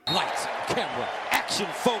camera. Action,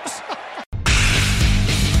 folks.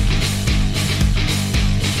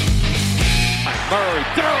 Murray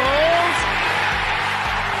throws.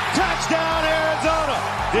 Touchdown, Arizona.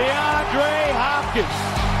 DeAndre Hopkins.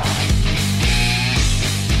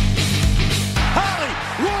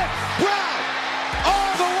 Hollywood Brown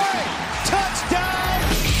all the way. Touchdown.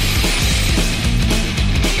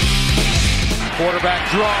 Quarterback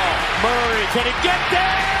draw. Murray, can he get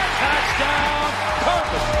there? Touchdown.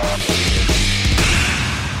 Perfect.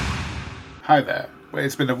 Hi there. Well,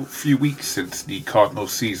 it's been a few weeks since the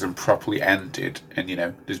Cardinals season properly ended, and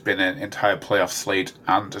there's been an entire playoff slate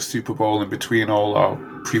and a Super Bowl in between all our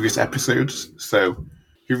previous episodes, so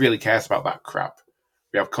who really cares about that crap?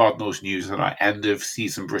 We have Cardinals news and our end of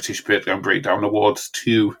season BritishBirdgang Breakdown Awards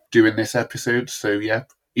 2 doing this episode, so yeah,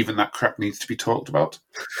 even that crap needs to be talked about.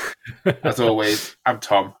 As always, I'm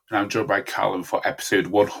Tom, and I'm joined by Callum for episode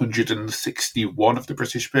 161 of the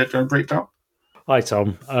BritishBirdgang Breakdown. Hi,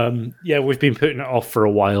 Tom. We've been putting it off for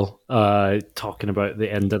a while, talking about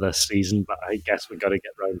the end of this season, but I guess we've got to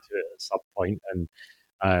get round to it at some point.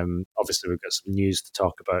 And obviously, we've got some news to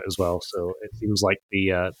talk about as well. So it seems like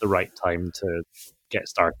the right time to get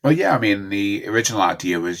started. Well, yeah, I mean, the original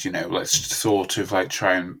idea was, let's sort of like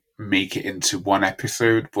try and make it into one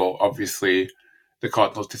episode. But obviously, the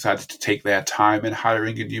Cardinals decided to take their time in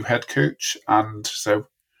hiring a new head coach. And so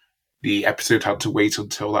the episode had to wait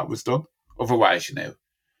until that was done. Otherwise,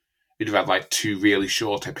 we'd have had like two really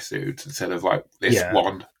short episodes instead of like this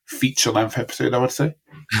one feature-length episode, I would say.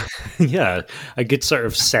 Yeah, a good sort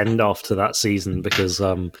of send-off to that season because,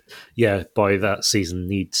 that season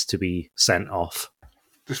needs to be sent off.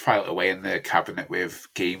 Just file it away in the cabinet with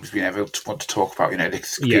games we never want to talk about.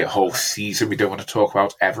 This could be a whole season we don't want to talk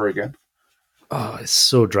about ever again. Oh, it's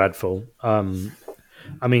so dreadful. I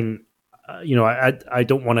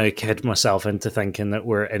don't want to kid myself into thinking that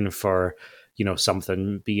we're in for,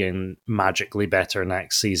 something being magically better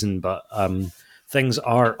next season, but things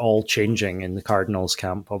are all changing in the Cardinals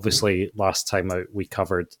camp. Obviously, last time out, we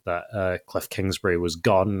covered that Cliff Kingsbury was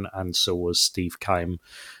gone, and so was Steve Keim.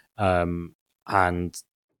 We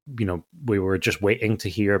were just waiting to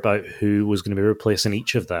hear about who was going to be replacing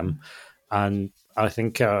each of them. And I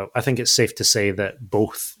think it's safe to say that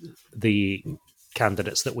both the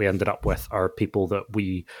candidates that we ended up with are people that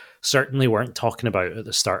we certainly weren't talking about at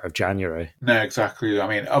the start of January. No, exactly. I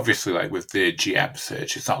mean, obviously, like with the GM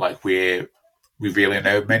search, it's not like we really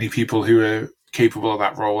know many people who are capable of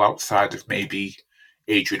that role outside of maybe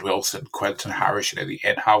Adrian Wilson, Quentin Harris, the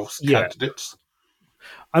in-house candidates.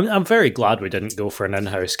 I'm very glad we didn't go for an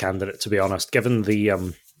in-house candidate, to be honest. Given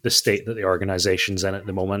the state that the organization's in at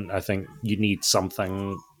the moment, I think you need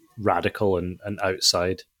something radical and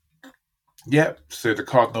outside. Yeah, so the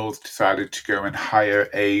Cardinals decided to go and hire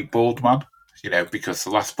a bald man, because the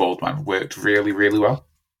last bald man worked really, really well.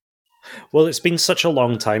 Well, it's been such a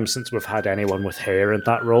long time since we've had anyone with hair in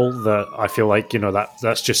that role that I feel like,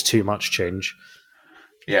 that's just too much change.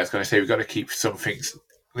 Yeah, I was going to say, we've got to keep some things,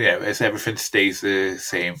 as everything stays the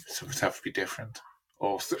same, some things have to be different,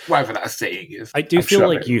 or whatever that saying is. I do feel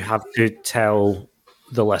like you have to tell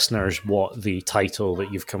the listeners what the title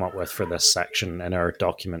that you've come up with for this section in our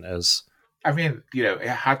document is. I mean,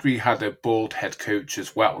 had we had a bald head coach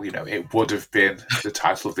as well, it would have been the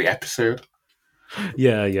title of the episode.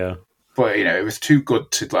 Yeah. But, it was too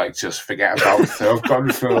good to, just forget about. So I've gone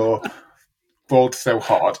for bald so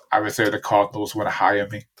hard, Arizona Cardinals want to hire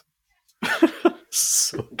me.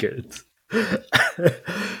 So good.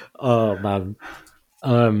 Oh, man.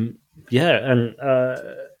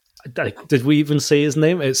 Did we even say his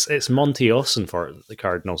name? It's Monty Ossenfort that the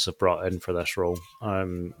Cardinals have brought in for this role.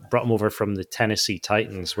 Brought him over from the Tennessee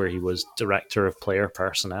Titans, where he was director of player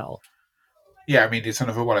personnel. Yeah, I mean, he's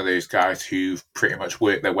another one of those guys who've pretty much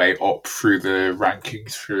worked their way up through the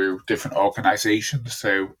rankings through different organizations.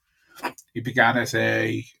 So he began as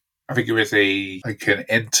an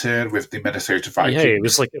intern with the Minnesota Vikings. Yeah, he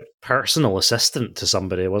was like a personal assistant to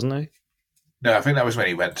somebody, wasn't he? No, I think that was when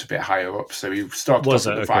he went a bit higher up. So he started off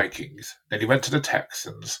with the Vikings, then he went to the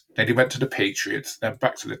Texans, then he went to the Patriots, then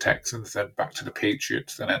back to the Texans, then back to the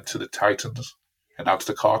Patriots, and then to the Titans, and now to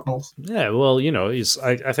the Cardinals. Yeah, well,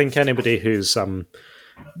 I think anybody who's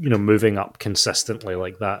moving up consistently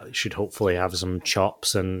like that should hopefully have some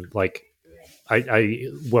chops, and I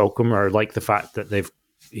welcome or like the fact that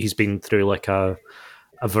he's been through like a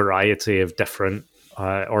variety of different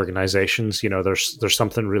organizations. There's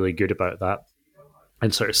something really good about that.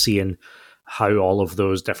 And sort of seeing how all of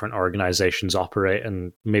those different organizations operate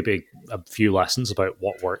and maybe a few lessons about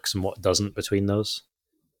what works and what doesn't between those.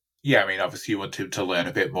 Yeah, I mean, obviously you want him to learn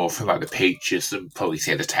a bit more from the Patriots and probably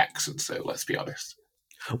say the Texans, so let's be honest.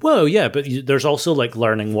 Well, yeah, but there's also like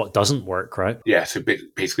learning what doesn't work, right? Yeah, so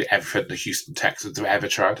basically everything the Houston Texans have ever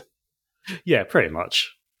tried, Yeah, pretty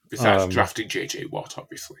much. besides drafting J.J. Watt,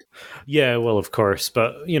 obviously. Yeah, well, of course,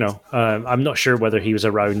 but I'm not sure whether he was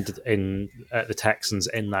around at the Texans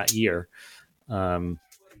in that year. But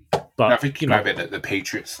I think he might have been at the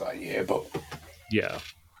Patriots that year, but yeah,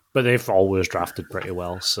 but they've always drafted pretty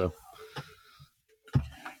well. So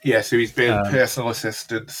yeah, so he's been personal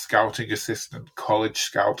assistant, scouting assistant, college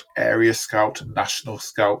scout, area scout, national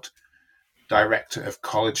scout, director of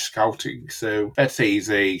college scouting. So let's say he's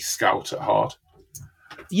a scout at heart.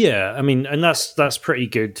 yeah, I mean, and that's pretty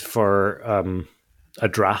good for a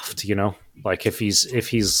draft. Like if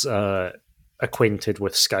he's acquainted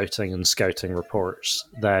with scouting and scouting reports,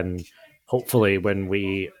 then hopefully when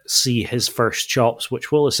we see his first chops,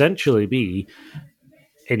 which will essentially be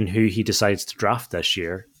in who he decides to draft this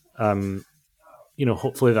year,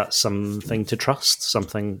 hopefully that's something to trust,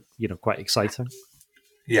 something, quite exciting.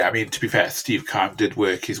 Yeah, I mean, to be fair, Steve Keim did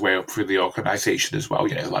work his way up through the organisation as well,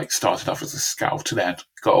 like started off as a scout and then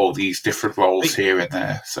got all these different roles here and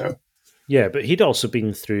there, so... Yeah, but he'd also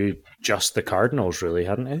been through just the Cardinals, really,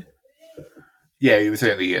 hadn't he? Yeah, he was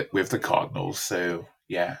only with the Cardinals, so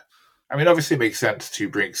yeah. I mean, obviously it makes sense to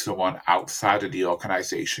bring someone outside of the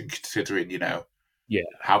organisation, considering,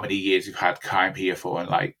 how many years you've had Keim here for,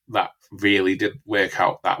 and that really didn't work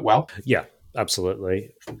out that well. Yeah,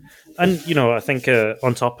 absolutely. And, I think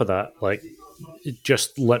on top of that,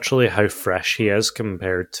 just literally how fresh he is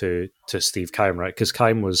compared to Steve Keim, right? Because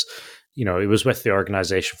Keim was, he was with the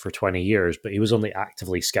organization for 20 years, but he was only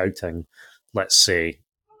actively scouting, let's say,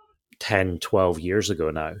 10, 12 years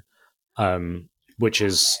ago now, which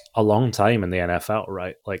is a long time in the NFL,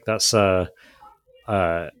 right? Like that's a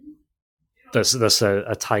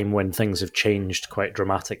time when things have changed quite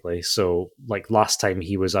dramatically. So like last time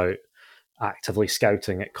he was out actively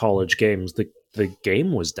scouting at college games, the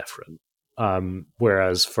game was different.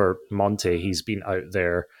 Whereas for Monte, he's been out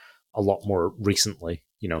there a lot more recently,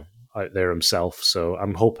 out there himself. So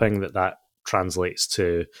I'm hoping that translates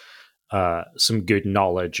to some good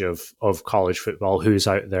knowledge of college football, who's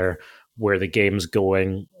out there, where the game's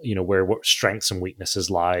going, where what strengths and weaknesses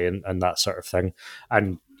lie, and that sort of thing.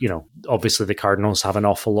 And, obviously the Cardinals have an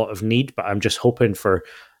awful lot of need, but I'm just hoping for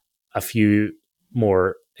a few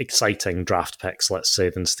more exciting draft picks, let's say,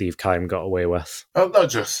 than Steve Keim got away with. Well, not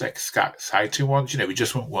just exciting ones, we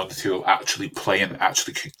just want one to actually play and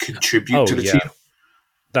actually contribute to the team.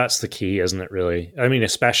 That's the key, isn't it, really? I mean,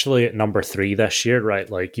 especially at number 3 this year, right?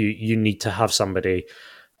 Like, you need to have somebody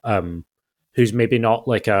who's maybe not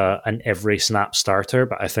like an every snap starter,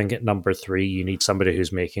 but I think at number 3, you need somebody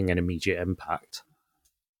who's making an immediate impact.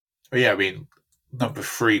 Well, yeah, I mean, number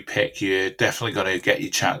 3 pick, you're definitely going to get your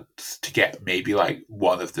chance to get maybe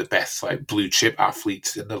one of the best blue chip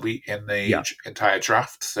athletes in the entire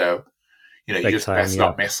draft. So, you just best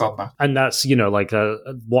not miss on that. And that's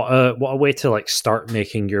what a way to start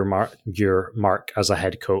making your mark as a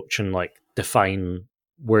head coach and define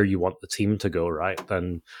where you want the team to go, right?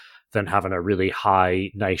 Than having a really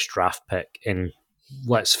high, nice draft pick in,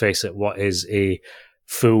 let's face it, what is a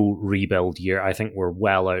full rebuild year. I think we're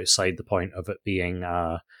well outside the point of it being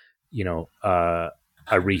a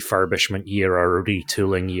refurbishment year or a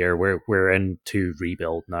retooling year. We're into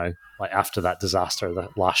rebuild now, after that disaster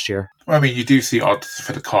that last year. Well, I mean, you do see odds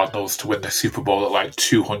for the Cardinals to win the Super Bowl at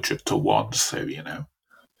 200 to 1, so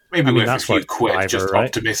maybe with a few quid, just right?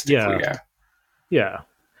 Optimistically, yeah.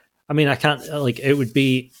 I mean, I can't, it would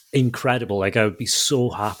be incredible. I would be so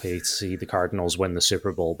happy to see the Cardinals win the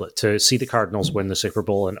Super Bowl, but to see the Cardinals win the Super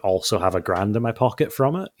Bowl and also have $1,000 in my pocket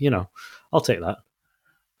from it, I'll take that.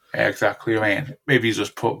 Yeah, exactly. I mean, maybe you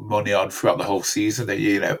just put money on throughout the whole season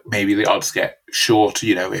that, maybe the odds get short,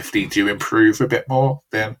 if they do improve a bit more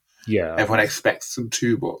than everyone expects them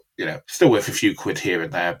to, but, still worth a few quid here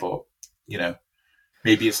and there, but,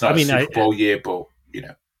 maybe it's not a Super Bowl year, but,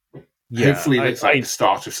 hopefully it's the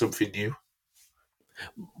start of something new.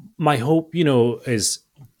 My hope, is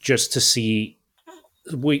just to see...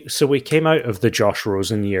 We came out of the Josh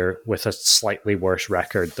Rosen year with a slightly worse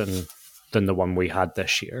record than the one we had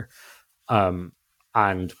this year.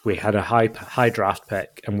 And we had a high draft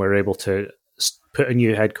pick, and we're able to put a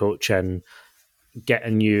new head coach in, get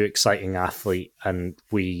a new exciting athlete, and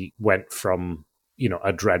we went from,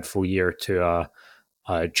 a dreadful year to a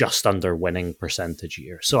just under winning percentage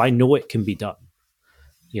year. So I know it can be done.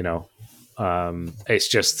 It's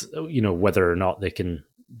just whether or not they can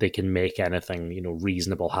make anything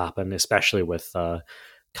reasonable happen, especially with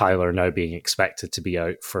Kyler now being expected to be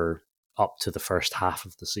out for up to the first half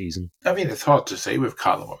of the season. I mean, it's hard to say with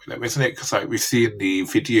Kyler Murray, though, isn't it? Because we've seen the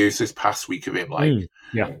videos this past week of him,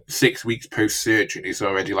 6 weeks post surgery, he's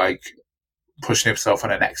already pushing himself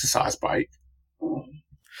on an exercise bike.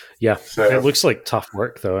 Yeah, so it looks like tough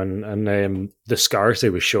work though, and the scars he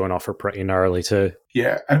was showing off are pretty gnarly too.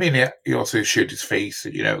 Yeah, I mean, he also showed his face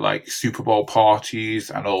at Super Bowl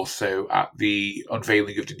parties and also at the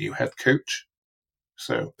unveiling of the new head coach.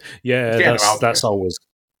 So yeah, that's always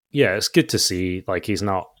it's good to see. He's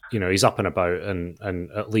not, he's up and about,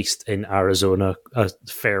 and at least in Arizona a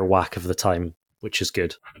fair whack of the time, which is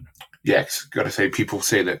good. Yes, got to say, people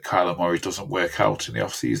say that Kyler Murray doesn't work out in the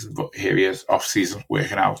off-season, but here he is, off-season,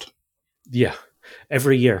 working out. Yeah,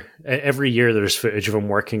 every year there's footage of him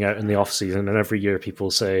working out in the off-season, and every year people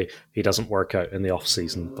say he doesn't work out in the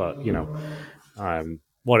off-season, but,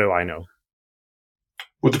 what do I know?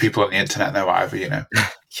 What do people on the internet know either,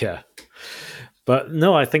 Yeah. But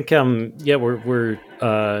no, I think, we're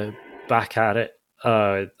back at it,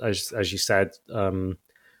 as you said, new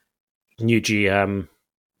GM,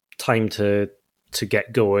 time to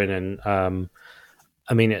get going, and I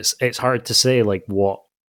mean it's hard to say what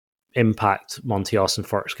impact Monty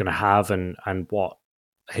Austin-Fort's going to have and what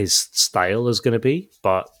his style is going to be,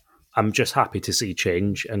 but I'm just happy to see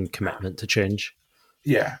change and commitment to change.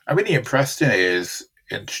 Yeah, I mean, he impressed in his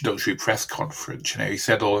introductory press conference. He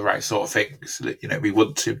said all the right sort of things that we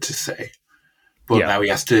want him to say, but now he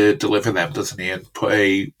has to deliver them, doesn't he, and put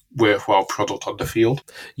a worthwhile product on the field.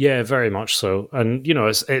 Yeah, very much so. And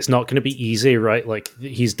it's not going to be easy, right?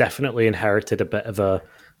 He's definitely inherited a bit of a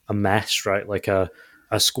mess, right?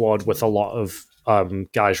 A squad with a lot of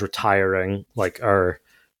guys retiring, one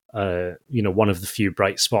of the few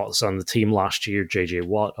bright spots on the team last year, JJ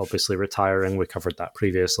Watt, obviously retiring. We covered that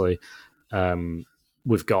previously.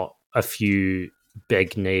 We've got a few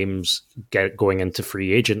big names going into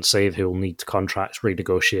free agency who will need contracts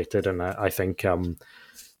renegotiated, and I think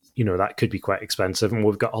that could be quite expensive. And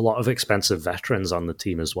we've got a lot of expensive veterans on the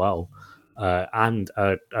team as well, and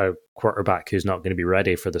a quarterback who's not going to be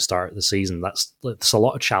ready for the start of the season. That's a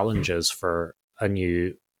lot of challenges for a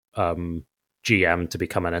new GM to be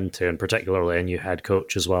coming into, and particularly a new head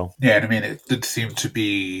coach as well. Yeah, and I mean, it did seem to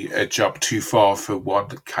be a job too far for one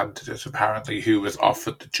candidate, apparently, who was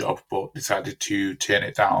offered the job but decided to turn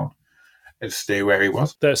it down and stay where he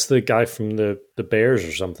was. That's the guy from the Bears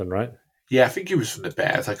or something, right? Yeah, I think he was from the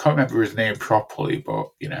Bears. I can't remember his name properly, but,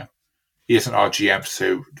 he isn't our GM,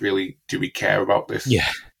 so really, do we care about this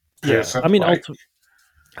person? I mean,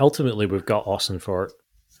 ultimately, we've got Austin Fort.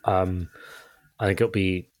 I think it'll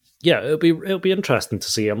be interesting to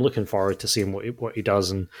see. I'm looking forward to seeing what he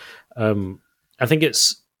does, and I think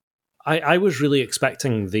I was really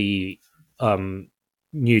expecting the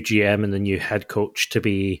new GM and the new head coach to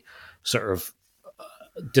be sort of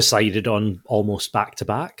decided on almost back to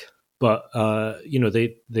back, but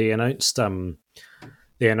they announced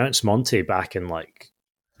Monty back in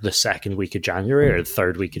the second week of January or the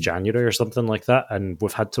third week of January or something like that, and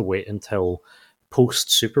we've had to wait until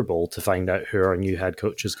post Super Bowl to find out who our new head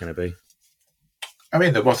coach is going to be. I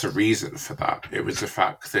mean, there was a reason for that. It was the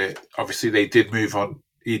fact that obviously they did move on.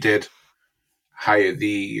 He did hire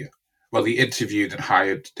he interviewed and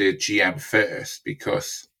hired the GM first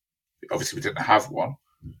because obviously we didn't have one.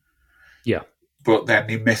 Yeah. But then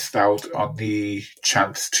he missed out on the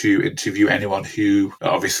chance to interview anyone who,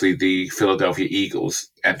 obviously the Philadelphia Eagles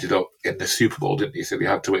ended up in the Super Bowl, didn't he? So they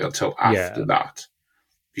had to wait until after that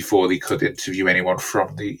before they could interview anyone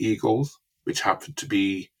from the Eagles, which happened to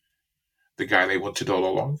be the guy they wanted all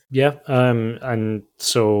along. Yeah, and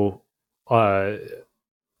so,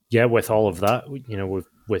 with all of that,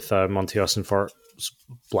 with Monty Austin-Fort's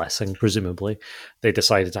blessing, presumably, they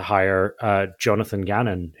decided to hire Jonathan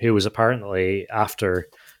Gannon, who was apparently, after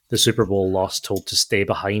the Super Bowl loss, told to stay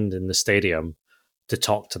behind in the stadium to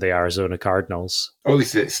talk to the Arizona Cardinals. Or at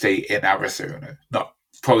least stay in Arizona,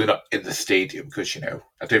 probably not in the stadium, because,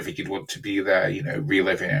 I don't think you'd want to be there,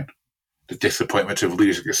 reliving the disappointment of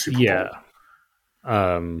losing a Super Bowl.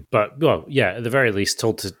 But at the very least,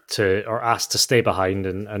 told to or asked to stay behind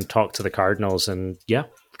and talk to the Cardinals, and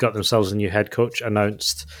got themselves a new head coach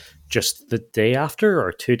announced just the day after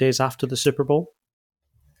or 2 days after the Super Bowl.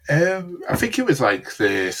 I think it was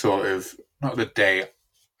the sort of not the day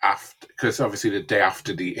after, because obviously the day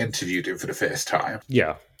after they interviewed him for the first time.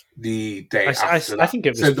 Yeah. The day after that. I think it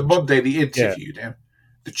was... So the Monday they interviewed him.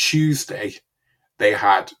 The Tuesday they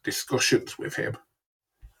had discussions with him.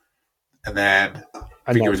 And then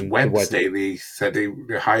I think it was Wednesday they said they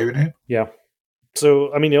were hiring him. Yeah.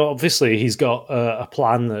 So, I mean, obviously he's got a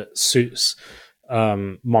plan that suits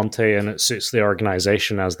Monte and it suits the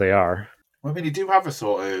organization as they are. Well, I mean, they do have a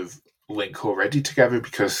sort of link already together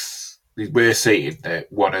because we're saying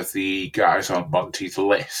that one of the guys on Monty's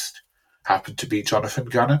list happened to be Jonathan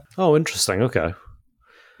Gannon. Oh, interesting. Okay.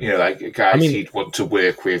 Like guys he'd want to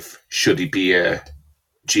work with should he be a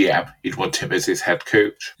GM. He'd want him as his head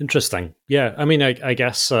coach. Interesting. Yeah, I mean, I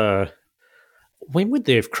guess when would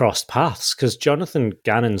they have crossed paths? Because Jonathan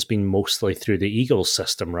Gannon's been mostly through the Eagles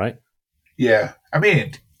system, right? Yeah, I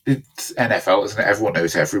mean, it's NFL, isn't it? Everyone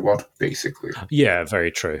knows everyone, basically. Yeah, very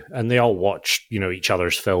true. And they all watch, each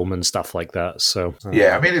other's film and stuff like that. So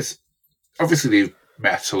yeah, I mean, it's obviously they've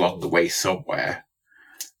met along the way somewhere,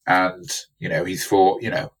 and he's thought,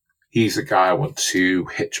 he's the guy I want to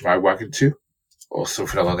hitch my wagon to, or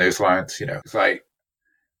something along those lines. It's like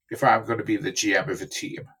if I'm going to be the GM of a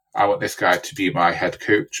team, I want this guy to be my head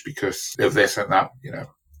coach because of this and that.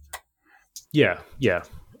 Yeah.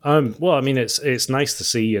 Well, I mean, it's nice to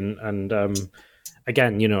see, and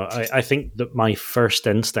again, I think that my first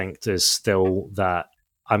instinct is still that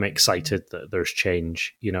I'm excited that there's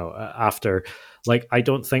change. After, I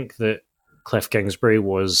don't think that Cliff Kingsbury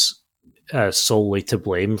was solely to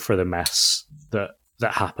blame for the mess that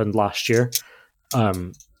happened last year,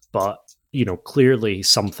 but clearly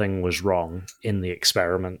something was wrong in the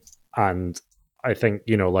experiment, and I think,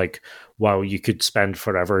 while you could spend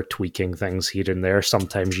forever tweaking things here and there,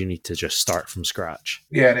 sometimes you need to just start from scratch.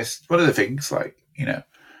 Yeah, and it's one of the things,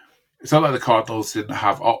 it's not like the Cardinals didn't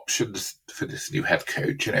have options for this new head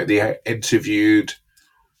coach. They interviewed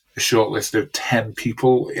a short list of 10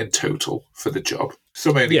 people in total for the job.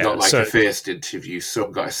 Some only got a first interview,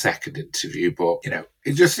 some got a second interview, but,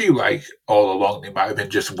 it just seemed like all along they might have been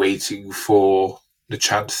just waiting for the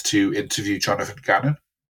chance to interview Jonathan Gannon.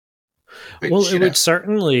 Which, well, it would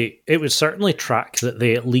certainly track that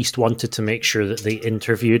they at least wanted to make sure that they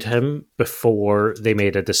interviewed him before they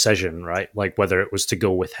made a decision, right? Like whether it was to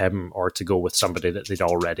go with him or to go with somebody that they'd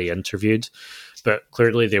already interviewed. But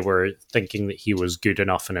clearly they were thinking that he was good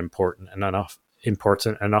enough and important enough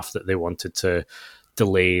that they wanted to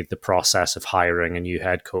delay the process of hiring a new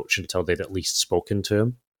head coach until they'd at least spoken to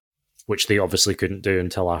him, which they obviously couldn't do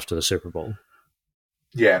until after the Super Bowl.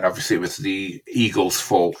 Yeah, and obviously it was the Eagles'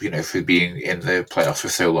 fault, for being in the playoffs for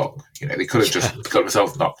so long. They could have just got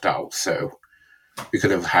themselves knocked out, so we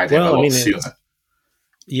could have had him a lot sooner.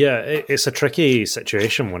 Yeah, it's a tricky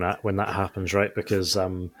situation when that happens, right? Because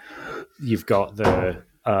you've got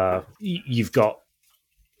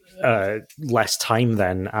less time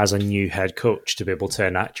then as a new head coach to be able to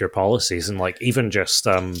enact your policies, and even just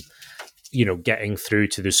getting through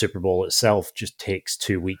to the Super Bowl itself just takes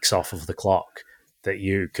 2 weeks off of the clock that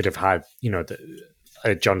you could have had,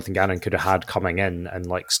 Jonathan Gannon could have had coming in and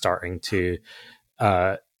starting to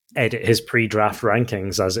edit his pre-draft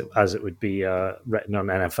rankings as it would be written on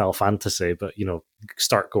NFL Fantasy, but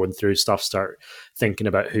start going through stuff, start thinking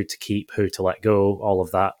about who to keep, who to let go, all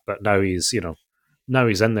of that. But now he's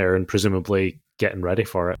in there and presumably getting ready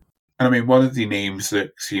for it. And I mean, one of the names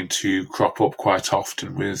that seemed to crop up quite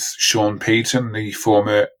often was Sean Payton, the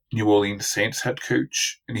former New Orleans Saints head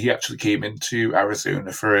coach, and he actually came into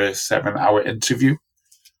Arizona for a 7-hour interview,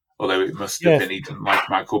 although it must have been he didn't like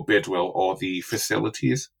Michael Bidwill or the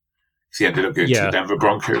facilities. He ended up going to the Denver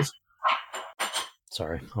Broncos.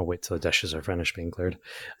 Sorry, I'll wait till the dishes are finished being cleared.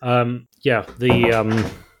 Sean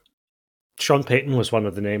Payton was one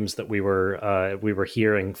of the names that we were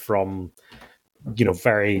hearing from,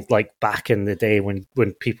 very back in the day when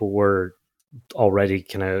people were already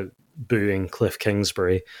kind of booing Cliff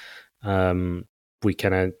Kingsbury. That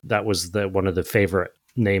was one of the favorite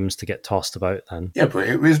names to get tossed about then. Yeah, but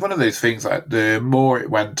it was one of those things the more it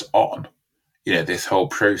went on, this whole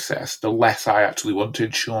process, the less I actually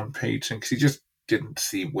wanted Sean Payton because he just didn't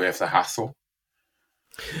seem worth the hassle.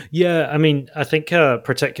 Yeah, I mean, I think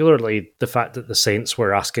particularly the fact that the Saints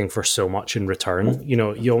were asking for so much in return,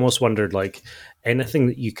 you almost wondered anything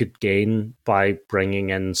that you could gain by bringing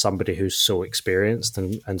in somebody who's so experienced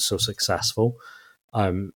and so successful.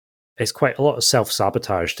 It's quite a lot of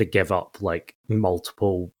self-sabotage to give up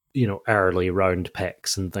multiple, early round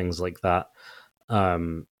picks and things like that.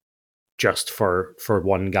 Just for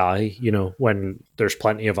one guy, when there's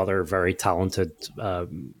plenty of other very talented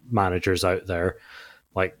managers out there.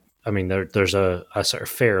 There's a sort of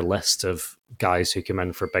fair list of guys who come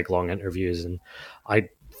in for big, long interviews, and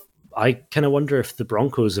I kind of wonder if the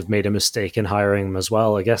Broncos have made a mistake in hiring him as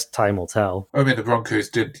well. I guess time will tell. I mean, the Broncos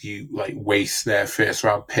did waste their first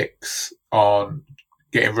round picks on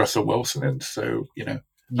getting Russell Wilson in, so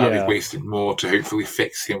they've wasted more to hopefully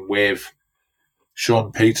fix him with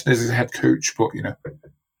Sean Payton as his head coach. But at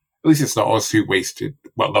least it's not us who wasted.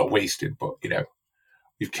 Well, not wasted, but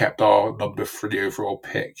we've kept our number 3 overall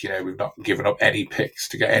pick. We've not given up any picks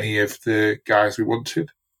to get any of the guys we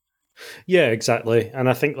wanted. Yeah, exactly. And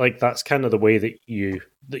I think like that's kind of the way that you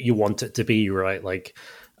want it to be, right? Like,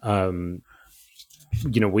 we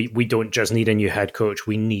don't just need a new head coach;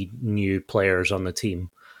 we need new players on the team.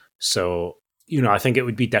 So, I think it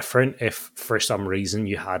would be different if, for some reason,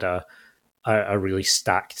 you had a really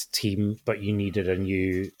stacked team, but you needed a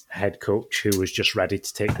new head coach who was just ready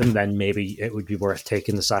to take them. Then maybe it would be worth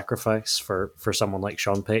taking the sacrifice for someone like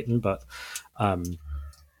Sean Payton. But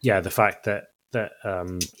the fact that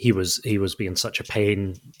he was being such a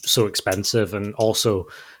pain, so expensive, and also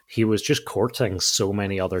he was just courting so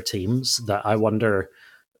many other teams that I wonder,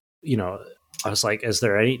 I was like,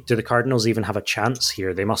 do the Cardinals even have a chance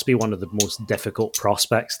here? They must be one of the most difficult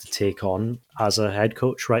prospects to take on as a head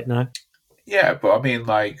coach right now. Yeah, but I mean,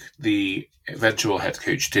 like, the eventual head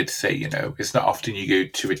coach did say, it's not often you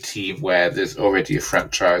go to a team where there's already a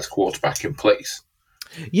franchise quarterback in place.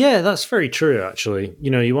 Yeah, that's very true, actually.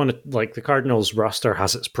 You want to, like, the Cardinals roster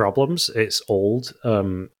has its problems. It's old.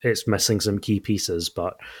 It's missing some key pieces,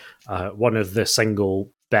 but one of the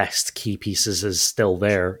single best key pieces is still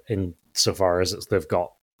there insofar as they've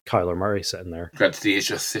got Kyler Murray sitting there. Granted, he is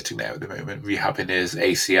just sitting there at the moment, rehabbing his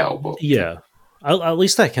ACL, but... Yeah. At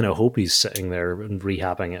least I kind of hope he's sitting there and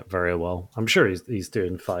rehabbing it very well. I'm sure he's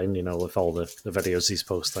doing fine, with all the videos he's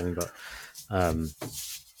posting, but...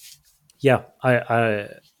 I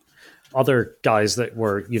other guys that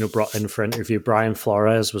were brought in for interview. Brian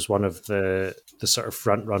Flores was one of the sort of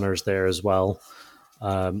front runners there as well.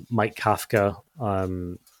 Mike Kafka,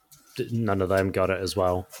 none of them got it as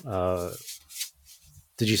well.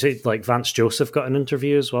 Did you say like Vance Joseph got an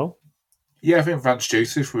interview as well? Yeah, I think Vance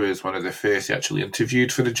Joseph was one of the first he actually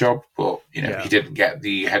interviewed for the job, but he didn't get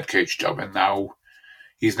the head coach job, and now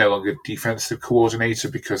he's no longer defensive coordinator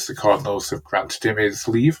because the Cardinals have granted him his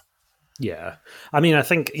leave. Yeah, I mean, I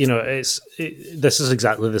think this is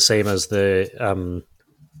exactly the same as the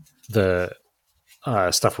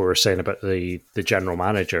stuff we were saying about the general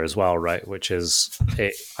manager as well, right? Which is,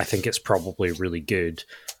 I think it's probably really good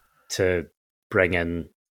to bring in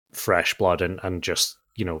fresh blood and just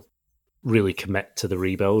really commit to the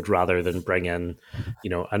rebuild rather than bring in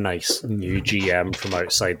a nice new GM from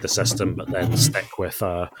outside the system, but then stick with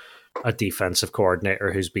a defensive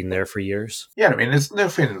coordinator who's been there for years. Yeah, I mean, there's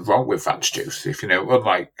nothing wrong with Vance Joseph.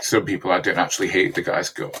 Unlike some people, I don't actually hate the guy's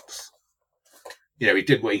guts. He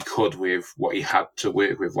did what he could with what he had to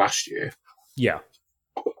work with last year. Yeah.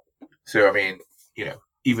 So, I mean,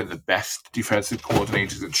 even the best defensive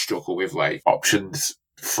coordinators would struggle with like options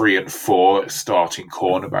 3 and 4 starting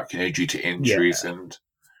cornerback, due to injuries and,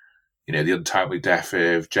 the untimely death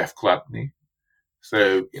of Jeff Gladney.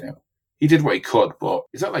 So, he did what he could, but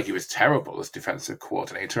it's not like he was terrible as defensive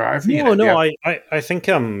coordinator either. I think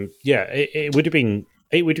it would have been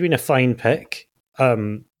a fine pick.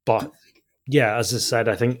 But yeah, as I said,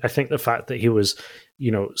 I think the fact that he was,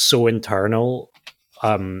 so internal,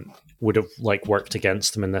 would have like worked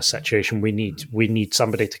against him in this situation. We need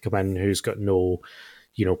somebody to come in who's got no,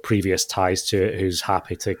 previous ties to it, who's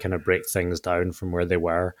happy to kind of break things down from where they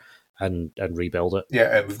were and rebuild it.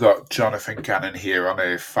 Yeah, and we've got Jonathan Gannon here on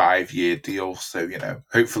a 5-year deal, so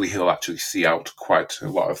hopefully he'll actually see out quite a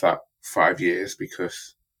lot of that 5 years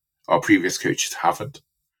because our previous coaches haven't.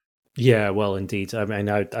 Yeah, well, indeed. I mean,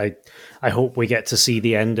 I hope we get to see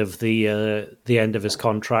the end of the end of his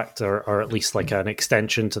contract, or at least like an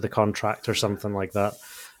extension to the contract or something like that.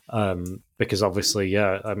 Because obviously,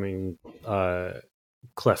 I mean,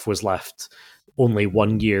 Cliff was left only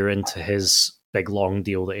 1 year into his big long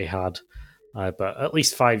deal that he had, but at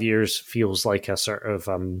least 5 years feels like a sort of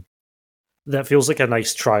that feels like a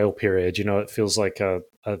nice trial period. It feels like a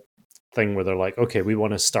thing where they're like, okay, we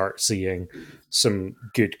want to start seeing some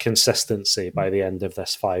good consistency by the end of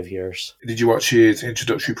this 5 years. Did you watch his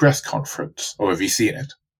introductory press conference, or have you seen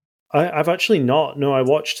it? I've actually not. No, I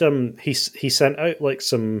watched he sent out like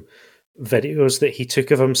some videos that he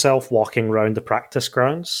took of himself walking around the practice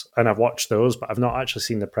grounds, and I've watched those, but I've not actually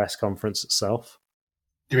seen the press conference itself.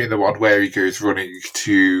 You mean the one where he goes running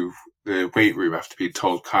to the weight room after being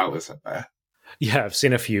told Kyle isn't there? Yeah, I've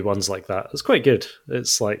seen a few ones like that. It's quite good.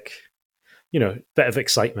 It's like, bit of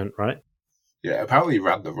excitement, right? Yeah, apparently he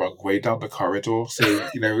ran the wrong way down the corridor, so,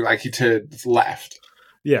 like he turned left.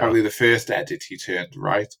 Yeah. Apparently the first edit he turned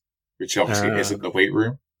right, which obviously isn't the weight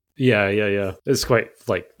room. Yeah. It's quite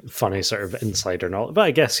like funny sort of insider knowledge. But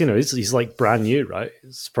I guess, he's like brand new, right?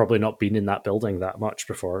 He's probably not been in that building that much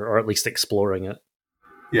before, or at least exploring it.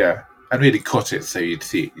 Yeah. I really cut it so you'd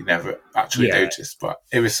see it, you never actually noticed. But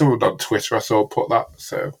it was someone on Twitter I saw put that.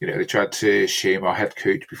 So, they tried to shame our head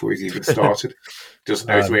coach before he's even started. Doesn't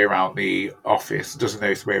know his way around the office, doesn't know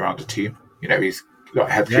his way around the team. He's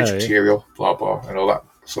got head coach material, blah, blah, and all that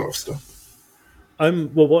sort of stuff.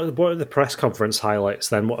 Well, what are the press conference highlights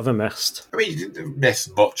then? What have I missed? I mean, he didn't miss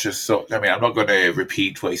much as such. I mean, I'm not going to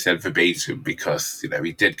repeat what he said verbatim because,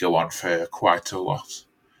 he did go on for quite a lot.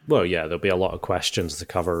 Well, yeah, there'll be a lot of questions to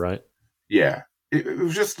cover, right? Yeah. It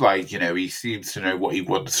was just like, he seems to know what he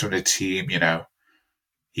wants from the team,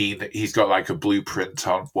 He's got like a blueprint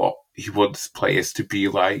on what he wants players to be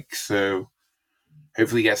like, so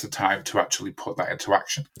hopefully he gets the time to actually put that into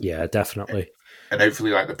action. Yeah, definitely. And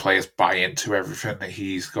hopefully, the players buy into everything that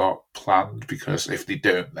he's got planned, because if they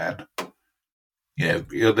don't, then,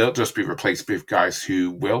 they'll just be replaced with guys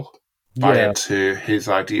who will buy into his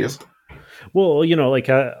ideas. Well,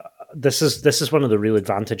 this is one of the real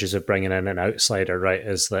advantages of bringing in an outsider, right?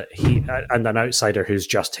 Is that and an outsider who's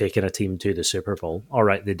just taken a team to the Super Bowl. All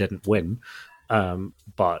right, they didn't win.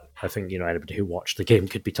 But I think, anybody who watched the game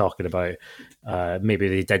could be talking about maybe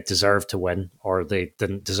they did deserve to win, or they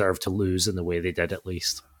didn't deserve to lose in the way they did, at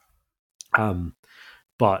least.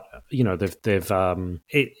 But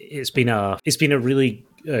it's been a really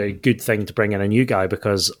good thing to bring in a new guy,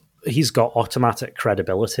 because he's got automatic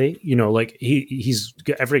credibility. He's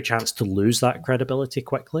got every chance to lose that credibility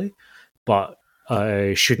quickly, but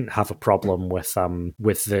shouldn't have a problem with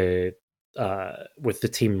the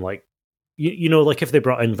team. Like, like if they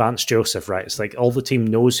brought in Vance Joseph, right? It's like all the team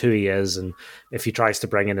knows who he is, and if he tries to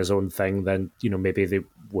bring in his own thing, then maybe they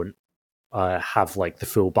wouldn't have like the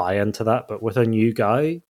full buy-in to that. But with a new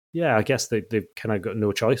guy, yeah, I guess they've kind of got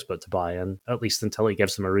no choice but to buy in, at least until he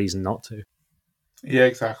gives them a reason not to. Yeah,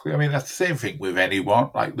 exactly. I mean, that's the same thing with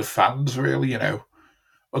anyone, like the fans, really.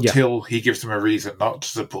 Until he gives them a reason not to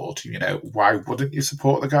support him. Why wouldn't you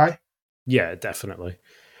support the guy? Yeah, definitely.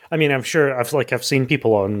 I mean, I'm sure I've seen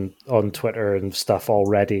people on Twitter and stuff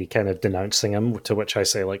already kind of denouncing him, to which I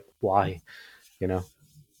say, like, why?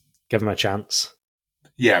 Give him a chance.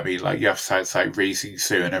 Yeah, I mean, like, you have sites like Racing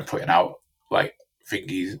Soon and putting out, like,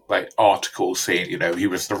 thingies, like, articles saying, he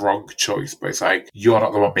was the wrong choice, but it's like, you're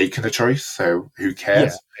not the one making the choice, so who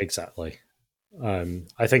cares? Yeah, exactly.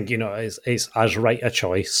 I think, it's as right a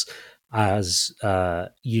choice as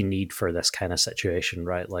you need for this kind of situation,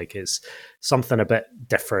 right? Like, it's something a bit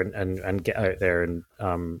different, and get out there and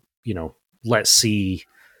let's see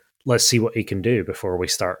what he can do before we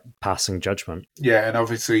start passing judgment. Yeah, and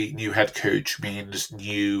obviously new head coach means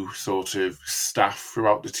new sort of staff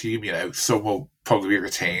throughout the team. Some will probably be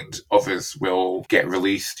retained, others will get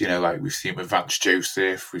released. Like we've seen with Vance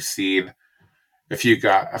Joseph, we've seen a few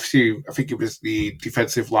guys. I think it was the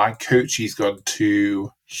defensive line coach. He's gone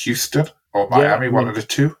to Houston or Miami, one of the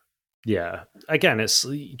two. Yeah. Again, it's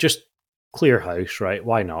just clear house, right?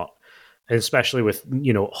 Why not? And especially with,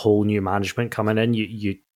 whole new management coming in,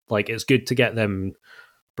 you like, it's good to get them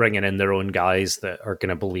bringing in their own guys that are going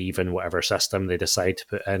to believe in whatever system they decide to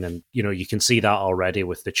put in. And, you can see that already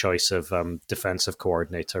with the choice of defensive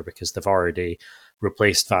coordinator, because they've already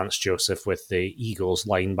replaced Vance Joseph with the Eagles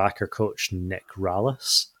linebacker coach, Nick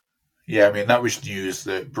Rallis. Yeah, I mean, that was news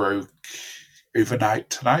that broke overnight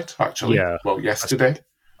tonight, actually. Yeah. Well, yesterday.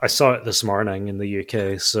 I saw it this morning in the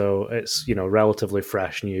UK, so it's, relatively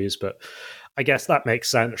fresh news, but I guess that makes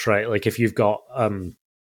sense, right? Like, if you've got an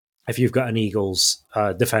Eagles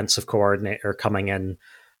defensive coordinator coming in,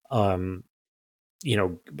 him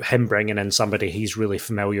bringing in somebody he's really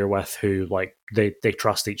familiar with, who, like, they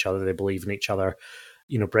trust each other, they believe in each other,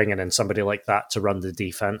 bringing in somebody like that to run the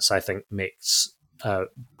defense, I think makes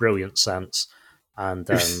brilliant sense. And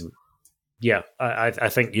I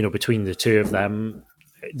think, between the two of them,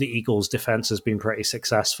 the Eagles defense has been pretty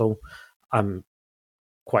successful. I'm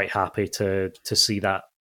quite happy to see that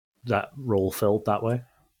role filled that way.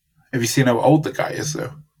 Have you seen how old the guy is,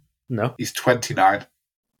 though? No. He's 29.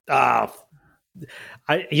 There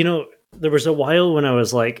was a while when I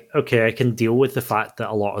was like, okay, I can deal with the fact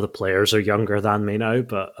that a lot of the players are younger than me now,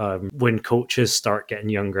 but when coaches start getting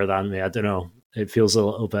younger than me, I don't know. It feels a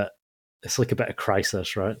little bit, it's like a bit of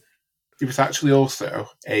crisis, right? He was actually also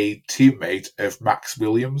a teammate of Max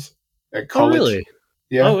Williams at college. Oh, really?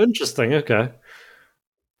 Yeah. Oh, interesting. Okay.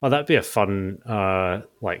 Well, that'd be a fun,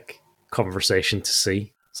 conversation to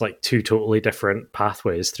see. It's like two totally different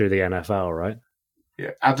pathways through the NFL, right?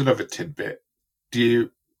 Yeah. Add another tidbit.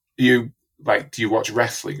 Do you watch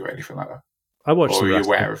wrestling or anything like that? I watch. Or are you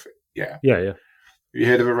aware of it? Yeah. Yeah. Have you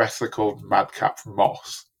heard of a wrestler called Madcap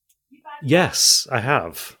Moss? Yes, I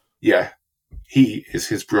have. Yeah. He is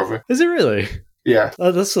his brother. Is it really? Yeah.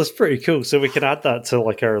 Oh, this is pretty cool. So we can add that to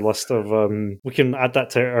like our list of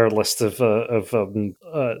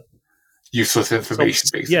Useless information,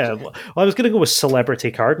 yeah. basically. Well, I was going to go with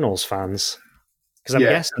celebrity Cardinals fans because I'm Yeah.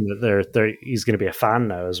 guessing that he's going to be a fan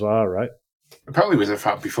now as well, right? Apparently was a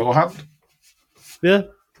fan beforehand. Yeah.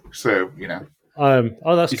 So,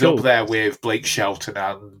 Oh, that's he's cool. up there with Blake Shelton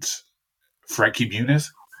and Frankie Muniz.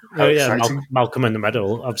 How Oh yeah, exciting. Malcolm in the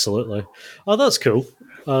Middle, absolutely. Oh, that's cool.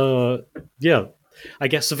 Yeah, I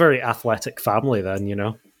guess a very athletic family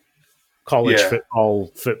then, college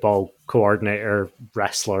football coordinator,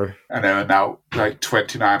 wrestler. I know, and now like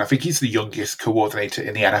 29. I think he's the youngest coordinator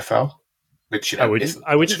in the NFL, which I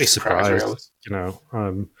wouldn't be surprised,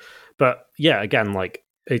 really. But yeah, again, like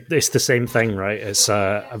it's the same thing, right? It's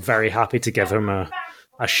I'm very happy to give him a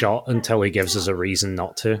shot until he gives us a reason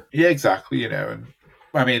not to. Yeah, exactly. And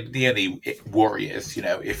I mean, the only worry is,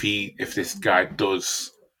 if this guy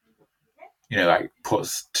does, like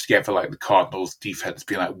puts together like the Cardinals' defense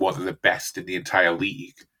being like one of the best in the entire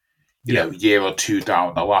league. Year or two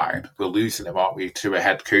down the line, we're losing him, aren't we, to a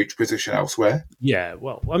head coach position elsewhere? Yeah,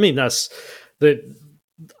 well, I mean, I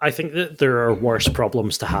think that there are worse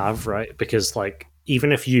problems to have, right? Because, like,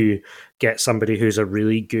 even if you get somebody who's a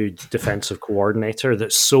really good defensive coordinator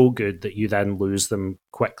that's so good that you then lose them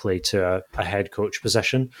quickly to a head coach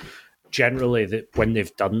position, generally, when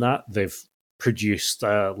they've done that, they've produced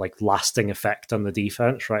a lasting effect on the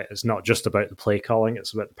defense, right? It's not just about the play calling,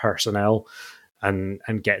 it's about the personnel and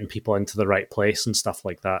getting people into the right place and stuff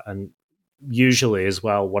like that. And usually as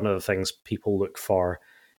well, one of the things people look for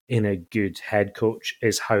in a good head coach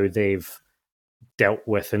is how they've dealt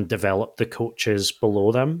with and developed the coaches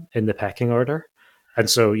below them in the pecking order. And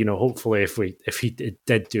so, hopefully if he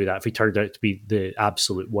did do that, if he turned out to be the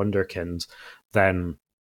absolute wonderkind, then,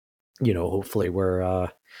 hopefully we're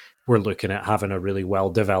looking at having a really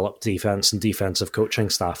well-developed defense and defensive coaching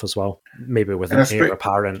staff as well, maybe with an heir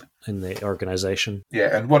apparent in the organization.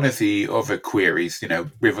 Yeah, and one of the other queries,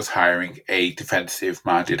 with us hiring a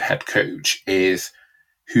defensive-minded head coach is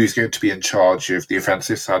who's going to be in charge of the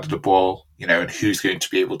offensive side of the ball, and who's going to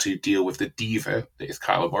be able to deal with the diva that is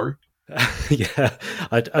Kyler Murray. Yeah,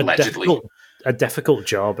 allegedly. A difficult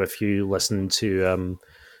job if you listen to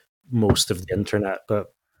most of the internet,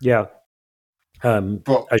 but yeah.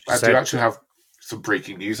 But I do actually have some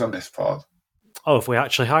breaking news on this part. Oh, if we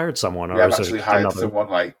actually hired someone? Yeah, I've actually hired someone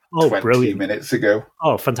 20 brilliant. minutes ago.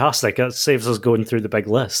 Oh, fantastic. That saves us going through the big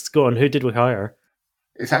list. Go on, who did we hire?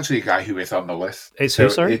 It's actually a guy who is on the list. It's who,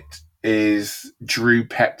 sorry? It is Drew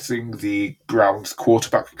Petzing, the Browns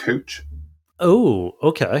quarterback coach. Oh,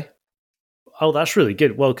 okay. Oh, that's really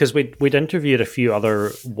good. Well, because we'd interviewed a few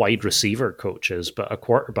other wide receiver coaches, but a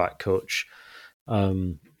quarterback coach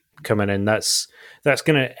coming in, that's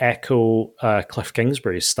going to echo Cliff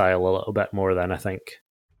Kingsbury's style a little bit more than I think.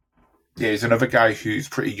 Yeah, he's another guy who's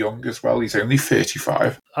pretty young as well. He's only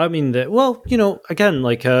 35. I mean, again,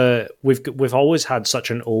 like we've always had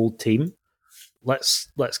such an old team. Let's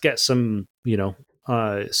get some,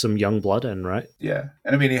 some young blood in, right? Yeah,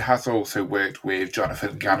 and I mean, he has also worked with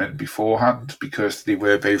Jonathan Gannon beforehand because they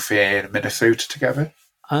were both in Minnesota together.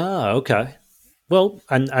 Ah, okay. Well,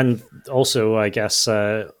 and also, I guess,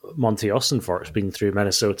 Monty Austinfork's been through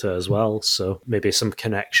Minnesota as well, so maybe some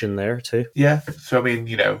connection there too. Yeah, so I mean,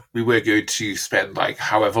 we were going to spend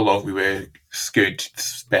however long we were going to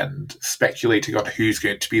spend speculating on who's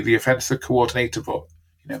going to be the offensive coordinator, but,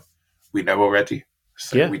 we know already,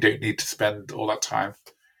 so we don't need to spend all that time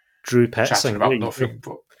Drew Petzing, chatting about nothing.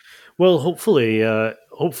 But well, hopefully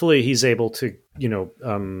he's able to,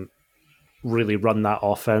 really run that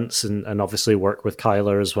offense and obviously work with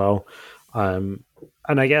Kyler as well. And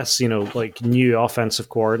I guess, new offensive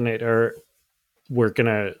coordinator, we're going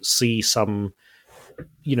to see some,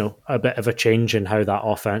 a bit of a change in how that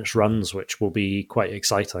offense runs, which will be quite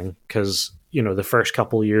exciting because, the first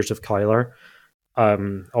couple of years of Kyler,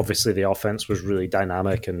 obviously the offense was really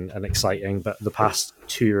dynamic and exciting, but the past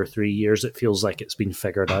 2 or 3 years, it feels like it's been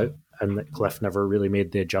figured out and that Cliff never really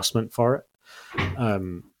made the adjustment for it.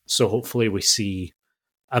 So hopefully we see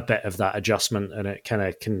a bit of that adjustment and it kind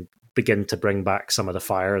of can begin to bring back some of the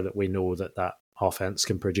fire that we know that offense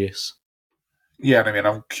can produce. Yeah, I mean,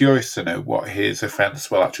 I'm curious to know what his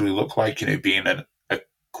offense will actually look like, being a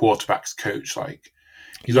quarterback's coach.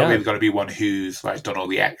 He's not really going to be one who's done all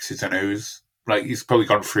the X's and O's. He's probably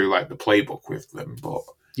gone through the playbook with them, but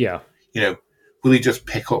yeah, will he just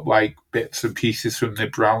pick up bits and pieces from the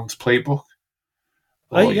Browns playbook?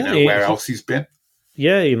 Or where else he's been?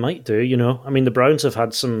 Yeah, he might do. I mean, the Browns have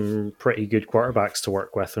had some pretty good quarterbacks to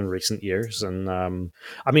work with in recent years, and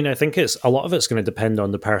I mean, I think a lot of it's going to depend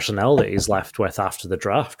on the personnel that he's left with after the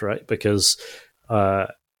draft, right? Because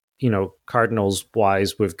Cardinals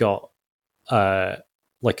wise, we've got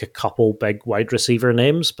like a couple big wide receiver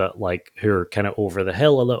names, but like who are kind of over the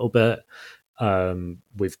hill a little bit.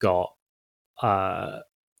 We've got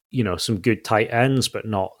some good tight ends, but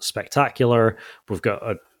not spectacular. We've got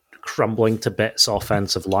a crumbling to bits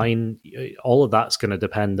offensive line. All of that's going to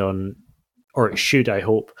depend on, or it should, I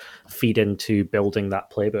hope, feed into building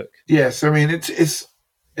that playbook. Yes, I mean it's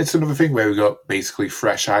another thing where we got basically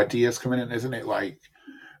fresh ideas coming in, isn't it? Like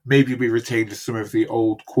maybe we retained some of the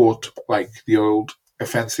old the old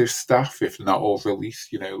offensive staff, if not all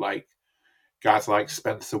released. Like guys like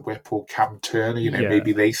Spencer Whipple, or Cam Turner.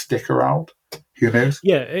 Maybe they stick around. Who knows?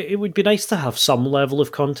 Yeah, it would be nice to have some level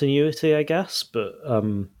of continuity, I guess, but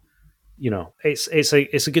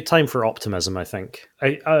it's a good time for optimism, I think.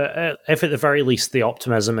 If at the very least the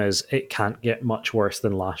optimism is it can't get much worse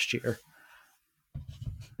than last year.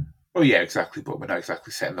 Well, yeah, exactly, but we're not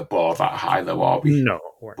exactly setting the bar that high, though, are we? No,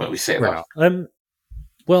 we say we're that. Not.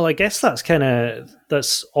 Well, I guess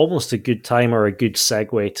that's almost a good time or a good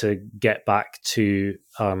segue to get back to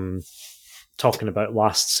talking about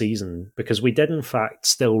last season, because we did in fact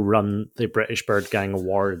still run the British Birdgang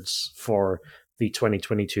Awards for the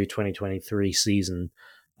 2022-2023 season,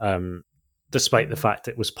 despite the fact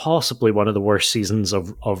it was possibly one of the worst seasons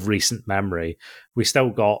of recent memory. We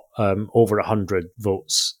still got over 100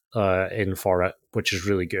 votes in for it, which is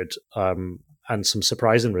really good, and some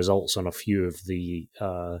surprising results on a few of the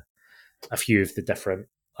different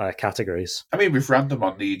categories. I mean, we've ran them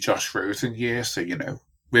on the Josh Rosen year, so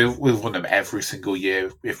we'll run them every single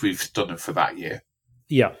year if we've done them for that year.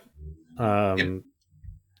 Yeah.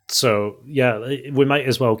 So yeah, we might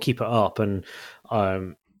as well keep it up, and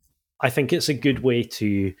I think it's a good way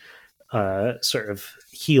to sort of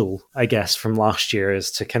heal, I guess, from last year,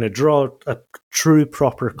 is to kind of draw a true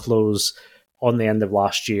proper close on the end of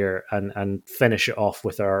last year and finish it off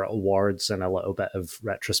with our awards and a little bit of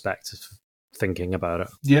retrospective thinking about it.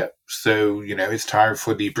 Yeah, so it's time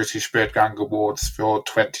for the BritishBirdgang Awards for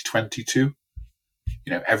 2022.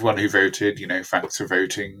 Everyone who voted, thanks for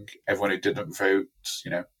voting. Everyone who didn't vote,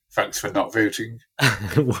 thanks for not voting.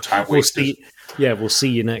 Time wasted. We'll see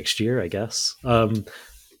you next year, I guess.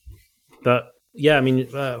 But yeah, I mean,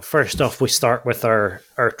 first off, we start with our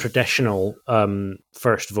traditional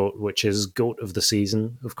first vote, which is GOAT of the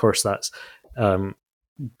season. Of course, that's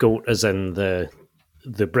GOAT as in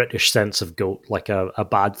the British sense of GOAT, like a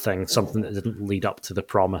bad thing, something that didn't lead up to the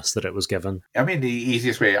promise that it was given. I mean, the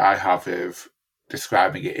easiest way I have of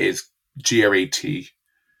describing it is GOAT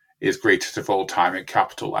is greatest of all time in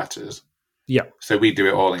capital letters. Yeah. So we do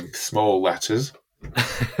it all in small letters.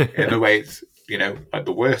 In a way, it's, like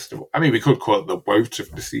the worst of. I mean, we could call it the woat of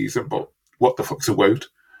the season, but what the fuck's a woat?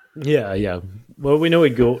 Yeah. Well, we know a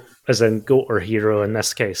GOAT, as in GOAT or hero in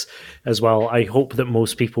this case as well. I hope that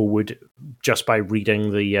most people would, just by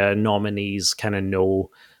reading the nominees, kind of know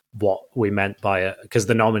what we meant by it. Because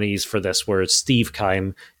the nominees for this were Steve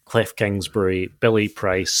Keim, Cliff Kingsbury, Billy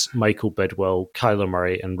Price, Michael Bidwell, Kyler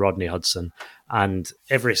Murray, and Rodney Hudson. And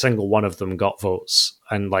every single one of them got votes,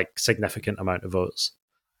 and like significant amount of votes.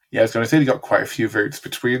 Yeah, I was going to say they got quite a few votes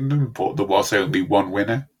between them, but there was only one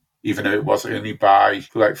winner, even though it was only by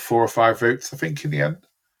like 4 or 5 votes, I think, in the end.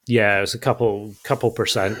 Yeah, it was a couple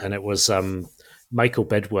percent, and it was Michael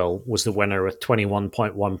Bidwell was the winner with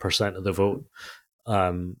 21.1% of the vote.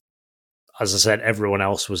 As I said, everyone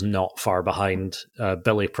else was not far behind.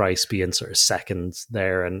 Billy Price being sort of second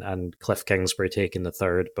there, and Cliff Kingsbury taking the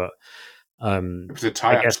third. But it was a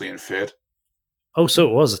tie actually in third. Oh, so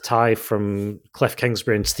it was a tie from Cliff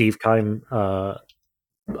Kingsbury and Steve Keim,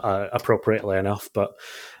 appropriately enough. But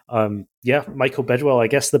yeah, Michael Bidwell, I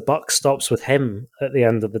guess the buck stops with him at the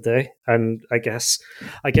end of the day. And I guess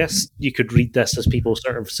you could read this as people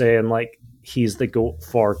sort of saying, like, he's the GOAT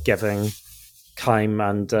for giving Keim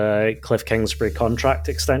and Cliff Kingsbury contract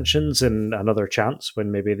extensions and another chance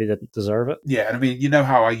when maybe they didn't deserve it. Yeah, and I mean, you know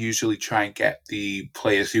how I usually try and get the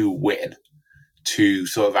players who win to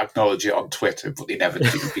sort of acknowledge it on Twitter, but they never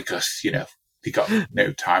do because, they got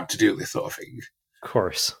no time to do this sort of thing. Of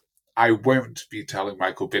course. I won't be telling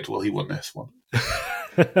Michael Bidwell he won this one.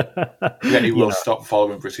 Then he will stop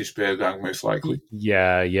following British Birdgang, most likely.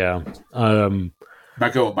 Yeah.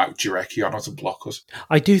 Might go on Mac Jurecki on us and block us.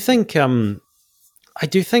 I do think that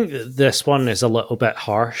this one is a little bit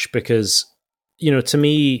harsh because, to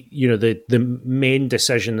me, the main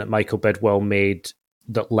decision that Michael Bidwell made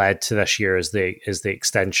that led to this year is the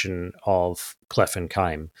extension of Cliff and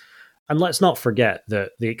Keim. And let's not forget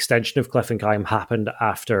that the extension of Cliff and Keim happened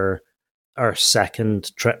after our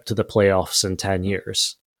second trip to the playoffs in 10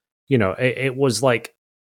 years. It was like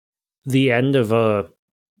the end of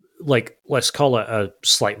like, let's call it a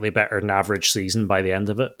slightly better than average season by the end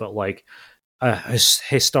of it, but like a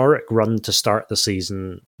historic run to start the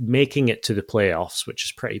season, making it to the playoffs, which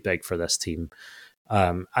is pretty big for this team.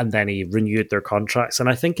 And then he renewed their contracts. And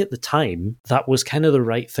I think at the time, that was kind of the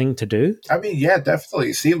right thing to do. I mean, yeah,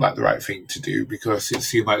 definitely. It seemed like the right thing to do because it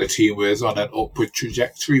seemed like the team was on an upward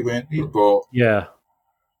trajectory, weren't they? But yeah,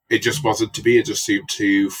 it just wasn't to be. It just seemed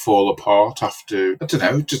to fall apart after, I don't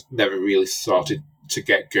know, it just never really started to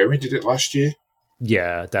get going, did it last year?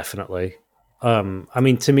 Yeah, definitely. I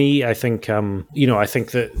mean, to me, I think, I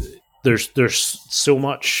think that there's so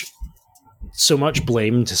much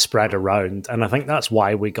blame to spread around, and I think that's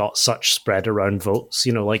why we got such spread around votes.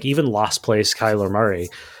 Like even last place Kyler Murray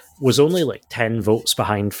was only like 10 votes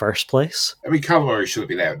behind first place. I mean, Kyler Murray should have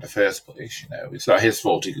been there in the first place. It's not his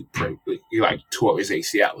fault. He tore his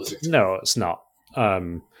ACL, is it? No, it's not.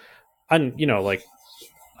 And like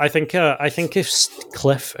I think if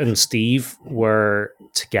Cliff and Steve were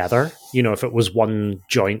together, if it was one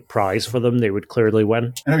joint prize for them, they would clearly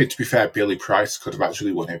win. I mean, to be fair, Billy Price could have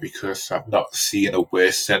actually won it because I've not seen a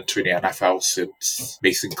worse centre in the NFL since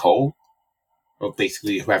Mason Cole, or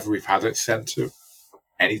basically whoever we've had at centre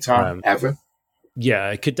anytime ever. Yeah,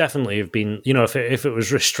 it could definitely have been. If it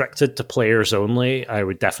was restricted to players only, I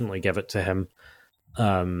would definitely give it to him.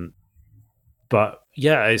 But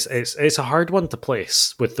yeah, it's a hard one to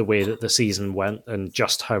place with the way that the season went and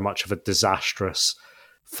just how much of a disastrous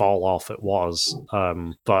fall off it was.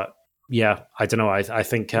 But yeah, I don't know. I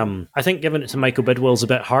think giving it to Michael Bidwill's a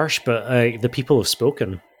bit harsh, but the people have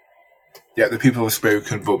spoken. Yeah, the people have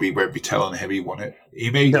spoken, but we won't be telling him he won it. He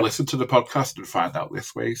may listen to the podcast and find out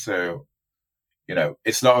this way. So,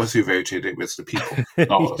 it's not us who voted; it was the people,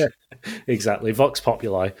 not us. Exactly, Vox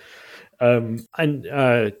Populi. And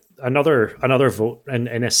another vote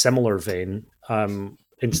in a similar vein.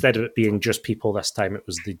 Instead of it being just people this time, it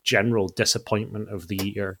was the general disappointment of the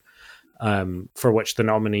year, for which the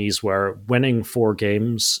nominees were winning 4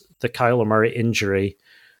 games, the Kyler Murray injury,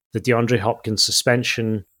 the DeAndre Hopkins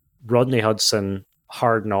suspension, Rodney Hudson,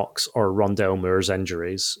 Hard Knocks, or Rondell Moore's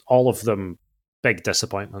injuries. All of them big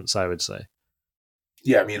disappointments, I would say.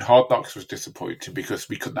 Yeah, I mean, Hard Knocks was disappointing because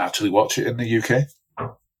we couldn't actually watch it in the UK.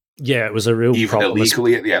 Yeah, it was a real even problem.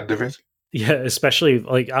 Illegally at the end of it. Yeah, especially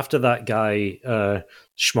like after that guy,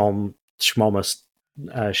 Schmomlin,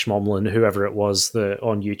 whoever it was that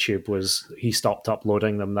on YouTube he stopped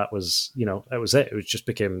uploading them. That was, that was it. It just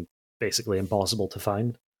became basically impossible to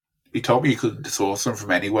find. He told me you couldn't source them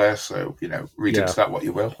from anywhere, so read into that what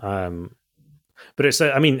you will. But it's,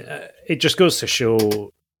 I mean, it just goes to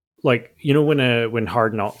show, like, when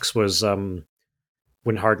Hard Knocks was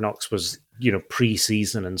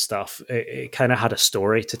pre-season and stuff, it kind of had a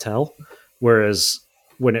story to tell. Whereas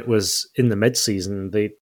when it was in the mid-season,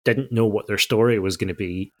 they didn't know what their story was going to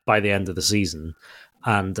be by the end of the season.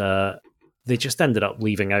 And they just ended up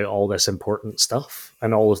leaving out all this important stuff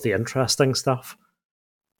and all of the interesting stuff.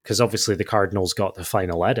 Because obviously the Cardinals got the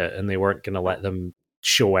final edit and they weren't going to let them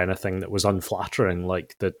show anything that was unflattering,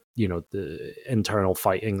 like the internal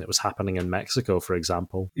fighting that was happening in Mexico, for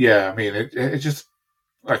example. Yeah, I mean, it just...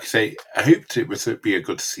 Like I say, I hoped it would be a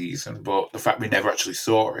good season, but the fact we never actually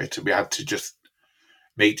saw it and we had to just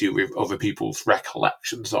make do with other people's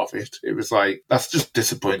recollections of it, it was like, that's just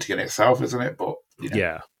disappointing in itself, isn't it? But,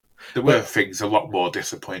 yeah, there were things a lot more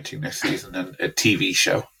disappointing this season than a TV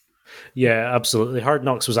show. Yeah, absolutely. Hard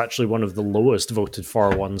Knocks was actually one of the lowest voted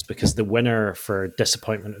for ones because the winner for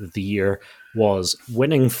Disappointment of the Year was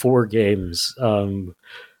winning 4 games,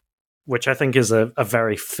 which I think is a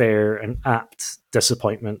very fair and apt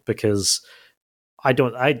disappointment because I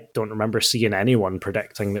don't remember seeing anyone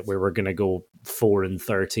predicting that we were going to go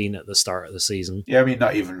 4-13 at the start of the season. Yeah, I mean,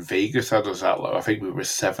 not even Vegas had us that low. I think we were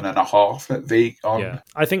 7.5 at Vegas. Yeah,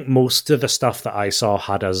 I think most of the stuff that I saw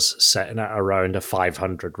had us sitting at around a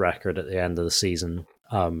 500 record at the end of the season,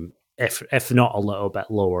 if not a little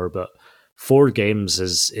bit lower. But 4 games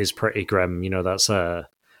is pretty grim.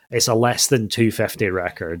 It's a less than 250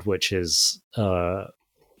 record, which is,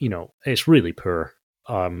 it's really poor.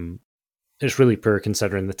 It's really poor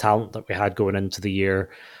considering the talent that we had going into the year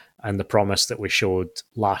and the promise that we showed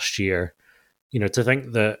last year. To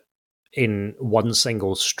think that in one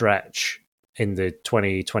single stretch in the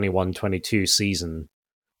 2021-22 season,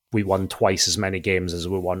 we won twice as many games as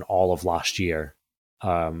we won all of last year.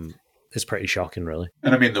 Is pretty shocking, really.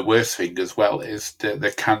 And I mean, the worst thing as well is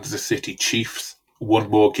the Kansas City Chiefs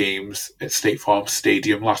won more games at State Farm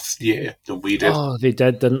Stadium last year than we did. Oh, they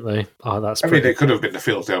did, didn't they? Oh, that's. I mean, it could have been the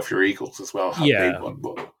Philadelphia Eagles as well. Had they won,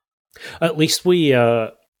 but at least we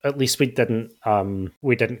didn't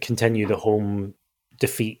continue the home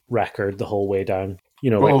defeat record the whole way down. You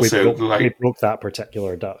know, But like also, we broke that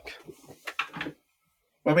particular duck.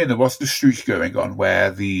 I mean, there was the streak going on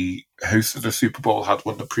where the host of the Super Bowl had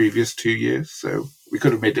won the previous 2 years, so we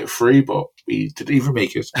could have made it free, but we didn't even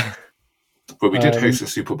make it. But we did host the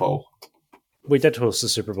Super Bowl. We did host the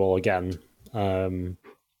Super Bowl again. But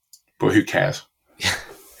who cares?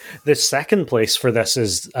 The second place for this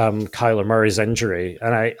is Kyler Murray's injury,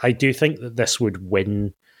 and I do think that this would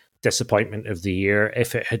win disappointment of the year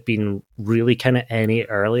if it had been really kind of any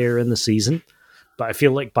earlier in the season. But I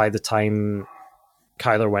feel like by the time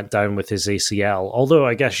Kyler went down with his ACL, although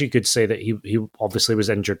I guess you could say that he obviously was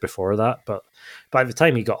injured before that, but by the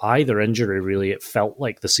time he got either injury, really, it felt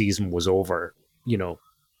like the season was over, you know,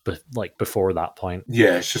 like before that point.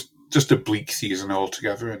 Yeah, it's just a bleak season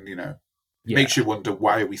altogether, and, you know, it makes you wonder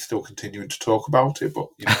why are we still continuing to talk about it, but,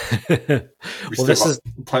 you know, we still got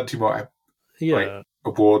plenty more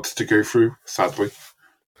awards to go through, sadly.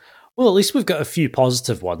 Well, at least we've got a few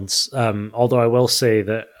positive ones, although I will say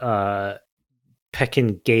that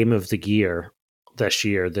picking Game of the Year this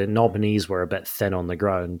year, the nominees were a bit thin on the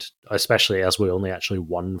ground, especially as we only actually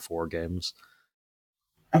won 4 games.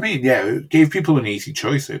 I mean, yeah, it gave people an easy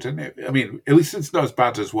choice, didn't it? I mean, at least it's not as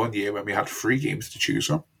bad as one year when we had 3 games to choose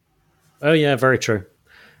from. Oh yeah, very true.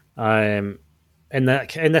 In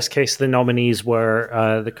this case, the nominees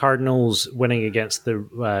were the Cardinals winning against the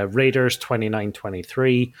Raiders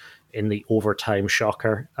 29-23 in the overtime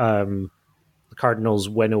shocker. The Cardinals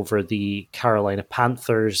win over the Carolina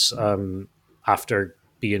Panthers after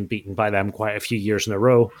being beaten by them quite a few years in a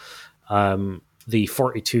row. The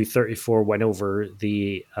 42-34 win over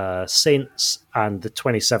the Saints, and the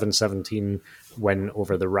 27-17 win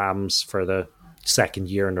over the Rams for the second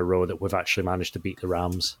year in a row that we've actually managed to beat the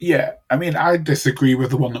Rams. Yeah, I mean, I disagree with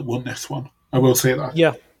the one that won this one. I will say that.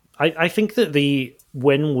 Yeah, I think that the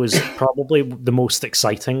win was probably the most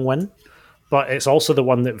exciting win, but it's also the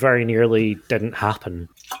one that very nearly didn't happen.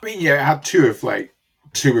 I mean, yeah, it had two of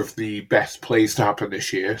the best plays to happen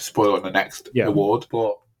this year, spoiling the next award,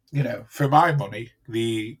 but, you know, for my money,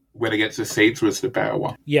 the win against the Saints was the better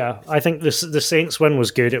one. Yeah, I think the Saints win was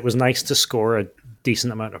good. It was nice to score a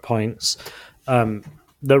decent amount of points.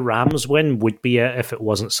 The Rams win would be it if it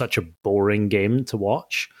wasn't such a boring game to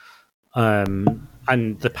watch. And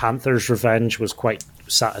the Panthers' revenge was quite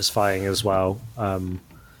satisfying as well.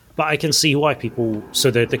 But I can see why people...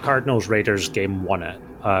 So the Cardinals-Raiders game won it,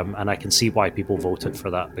 and I can see why people voted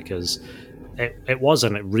for that, because it was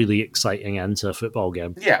a really exciting end to a football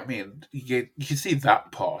game. Yeah, I mean, you can see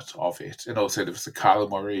that part of it, and also there was the Kyler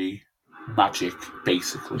Murray magic,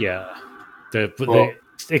 basically. Yeah. The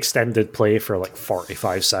extended play for like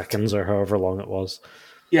 45 seconds or however long it was.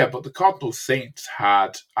 Yeah, but the Cardinals Saints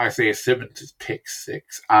had Isaiah Simmons' pick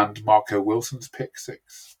 6 and Marco Wilson's pick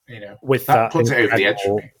 6. You know, with that puts it over the edge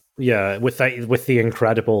for me. Yeah, with the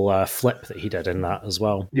incredible flip that he did in that as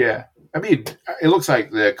well. Yeah, I mean, it looks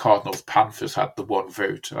like the Cardinals Panthers had the one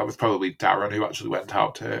vote. That was probably Darren who actually went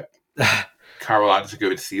out to Carolina to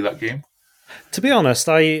go and see that game. To be honest,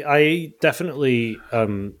 I definitely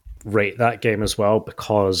rate that game as well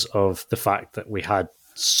because of the fact that we had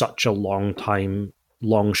such a long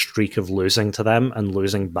streak of losing to them and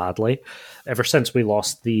losing badly. Ever since we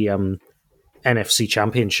lost the NFC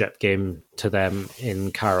Championship game to them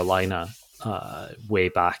in Carolina way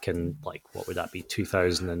back in, like, what would that be,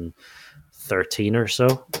 2013 or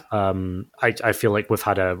so. I feel like we've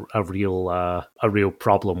had a real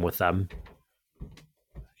problem with them.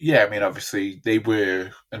 Yeah, I mean, obviously, they were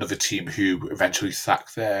another team who eventually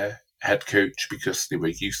sacked their head coach because they were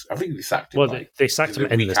used... I think they sacked him. Well, they sacked him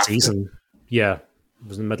in the season. Yeah, it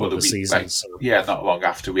was in the middle of the season. So. Yeah, not long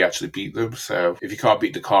after we actually beat them. So if you can't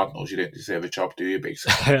beat the Cardinals, you don't deserve a job, do you,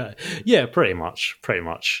 basically? Yeah, pretty much.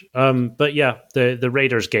 But yeah, the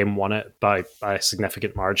Raiders game won it by a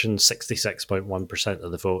significant margin, 66.1%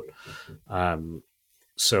 of the vote.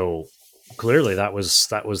 So clearly that was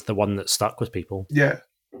the one that stuck with people. Yeah.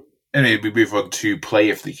 Anyway, we move on to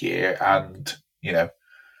Play of the Year, and, you know,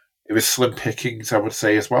 it was slim pickings, I would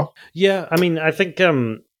say, as well. Yeah, I mean, I think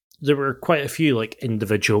there were quite a few like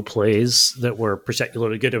individual plays that were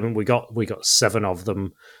particularly good. I mean, we got 7 of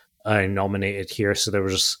them nominated here. So there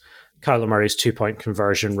was Kyler Murray's 2-point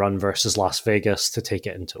conversion run versus Las Vegas to take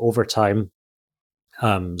it into overtime.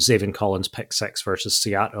 Zaven Collins pick 6 versus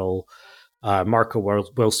Seattle. Marco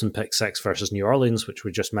Wilson pick 6 versus New Orleans, which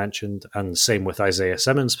we just mentioned, and same with Isaiah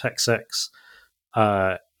Simmons pick 6.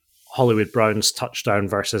 Hollywood Brown's touchdown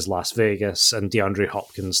versus Las Vegas, and DeAndre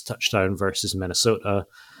Hopkins touchdown versus Minnesota,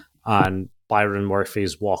 and Byron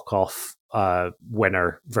Murphy's walk-off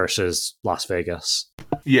winner versus Las Vegas.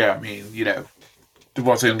 Yeah, I mean, you know, there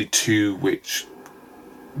was only 2 which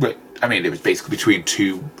But, I mean, it was basically between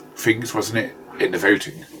two things, wasn't it, in the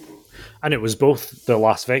voting? And it was both the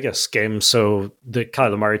Las Vegas game, so the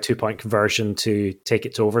Kyler Murray 2-point conversion to take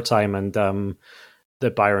it to overtime, and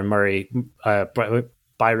the Byron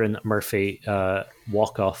Murphy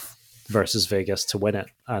walk off versus Vegas to win it,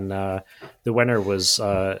 and the winner was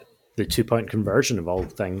the 2-point conversion of all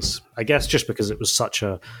things. I guess just because it was such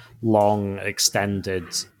a long, extended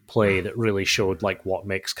play that really showed like what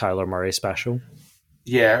makes Kyler Murray special.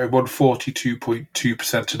 Yeah, it won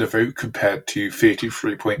 42.2% of the vote compared to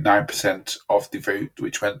 33.9% of the vote,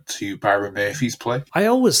 which went to Byron Murphy's play. I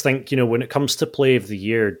always think, when it comes to play of the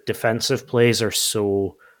year, defensive plays are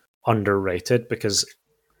so underrated because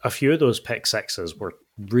a few of those pick sixes were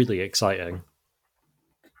really exciting.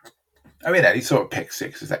 I mean, any sort of pick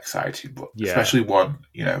six is exciting, but especially one,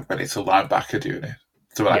 when it's a linebacker doing it.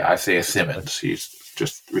 So like Isaiah Simmons, he's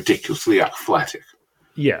just ridiculously athletic.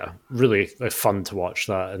 Yeah, really fun to watch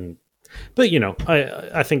that. But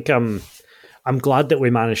I think I'm glad that we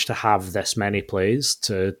managed to have this many plays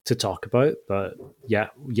to talk about. But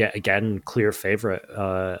yet again, clear favorite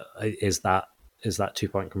is that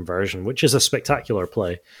 2-point conversion, which is a spectacular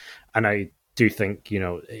play, and I do think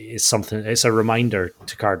it's a reminder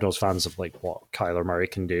to Cardinals fans of like what Kyler Murray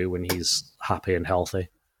can do when he's happy and healthy.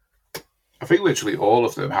 I think literally all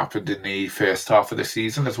of them happened in the first half of the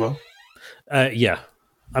season as well. Yeah.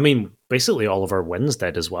 I mean, basically all of our wins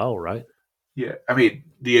did as well, right? Yeah. I mean,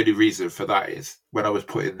 the only reason for that is when I was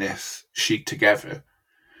putting this sheet together,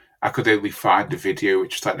 I could only find a video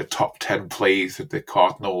which was like the top 10 plays of the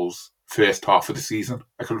Cardinals' first half of the season.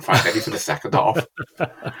 I couldn't find any for the second half.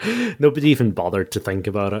 Nobody even bothered to think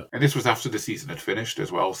about it. And this was after the season had finished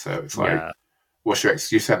as well, so it's like, what's your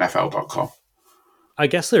excuse, NFL.com? I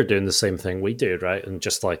guess they're doing the same thing we do, right? And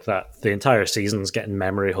just like that, the entire season's getting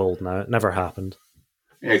memory hold now. It never happened.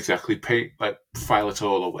 Yeah, exactly. File it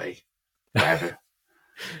all away. Whatever.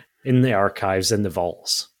 In the archives, in the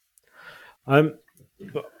vaults.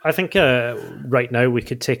 I think right now we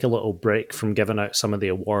could take a little break from giving out some of the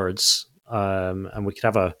awards, and we could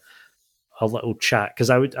have a little chat,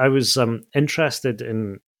 because I was interested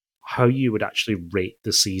in how you would actually rate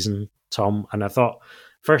the season, Tom. And I thought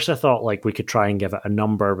like we could try and give it a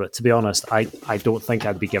number, but to be honest, I don't think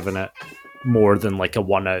I'd be giving it more than like a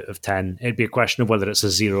 1 out of 10. It'd be a question of whether it's a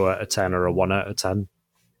 0 out of 10 or a 1 out of 10.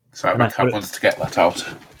 So my cat wants to get let out.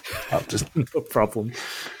 I'll just no problem.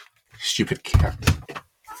 Stupid cat.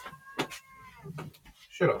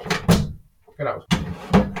 Shut up. Get out.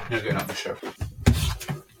 You're going on the show.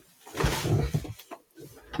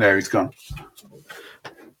 There, he's gone.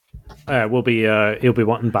 He'll be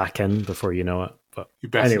wanting back in before you know it. But you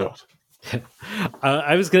better anyway. not.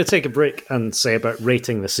 I was going to take a break and say about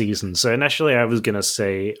rating the season. So initially, I was going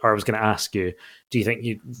to ask you,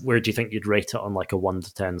 where do you think you'd rate it on like a 1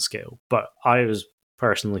 to 10 scale? But I was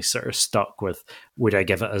personally sort of stuck with, would I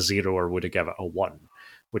give it a 0 or would I give it a 1?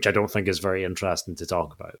 Which I don't think is very interesting to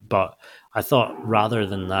talk about. But I thought rather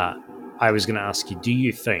than that, I was going to ask you, do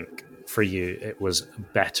you think for you it was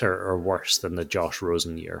better or worse than the Josh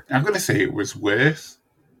Rosen year? I'm going to say it was worse,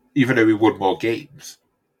 even though we won more games.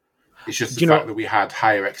 It's just the fact that we had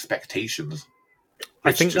higher expectations.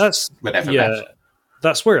 I think that's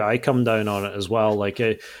that's where I come down on it as well. Like,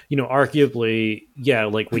 arguably,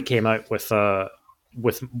 like we came out with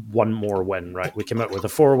one more win, right? We came out with a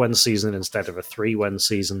 4-win season instead of a 3-win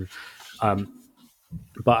season.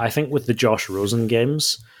 But I think with the Josh Rosen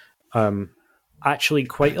games, actually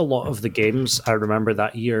quite a lot of the games I remember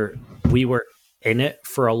that year, we were in it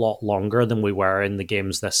for a lot longer than we were in the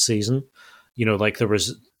games this season. Like there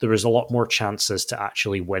was a lot more chances to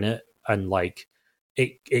actually win it, and like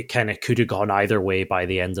it kind of could have gone either way by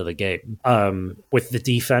the end of the game. With the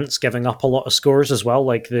defense giving up a lot of scores as well,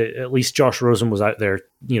 like at least Josh Rosen was out there,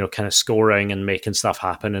 kind of scoring and making stuff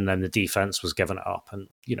happen, and then the defense was giving it up, and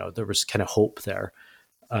there was kind of hope there.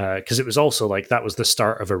 Because it was also like that was the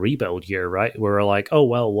start of a rebuild year, right? We were like, oh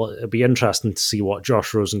well, it'd be interesting to see what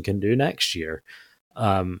Josh Rosen can do next year.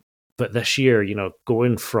 But this year,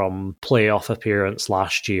 going from playoff appearance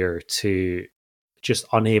last year to just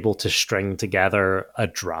unable to string together a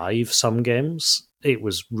drive some games, it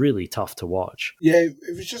was really tough to watch. Yeah,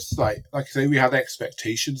 it was just like I say, we had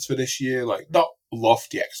expectations for this year, like not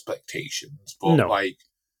lofty expectations, but like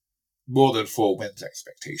more than 4 wins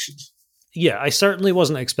expectations. Yeah, I certainly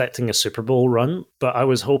wasn't expecting a Super Bowl run, but I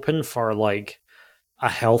was hoping for like a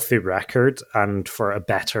healthy record and for a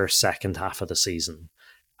better second half of the season.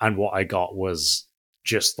 And what I got was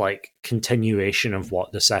just like continuation of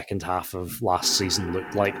what the second half of last season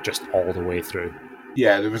looked like, just all the way through.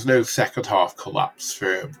 Yeah, there was no second half collapse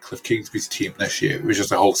for Cliff Kingsbury's team this year. It was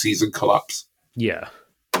just a whole season collapse. Yeah.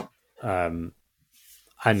 And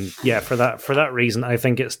yeah, for that reason, I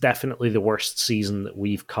think it's definitely the worst season that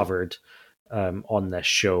we've covered on this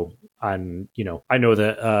show. And I know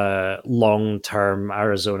that long-term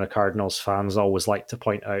Arizona Cardinals fans always like to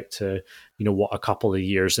point out to what a couple of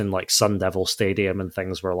years in like Sun Devil Stadium and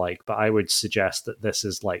things were like. But I would suggest that this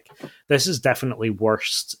is definitely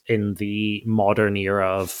worst in the modern era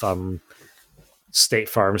of State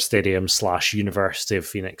Farm Stadium / University of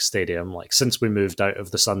Phoenix Stadium, like since we moved out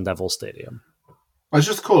of the Sun Devil Stadium. I'd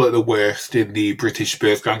just call it the worst in the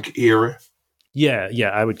BritishBirdgang era. Yeah,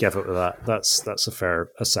 I would give it that. That's a fair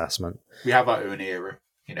assessment. We have our own era,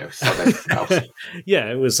 so everything else. Yeah,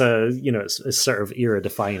 it was it's sort of era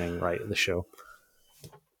defining, right? The show.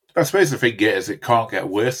 I suppose the thing is, it can't get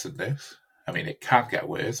worse than this. I mean, it can get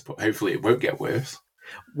worse, but hopefully it won't get worse.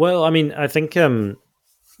 Well, I mean, I think the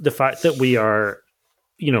fact that we are,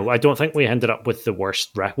 I don't think we ended up with the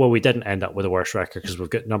worst record. Well, we didn't end up with the worst record because we've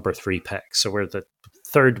got number 3 picks. So we're the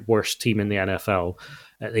 3rd worst team in the NFL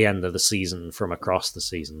at the end of the season from across the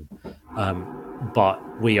season.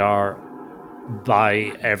 But we are,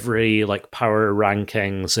 by every like power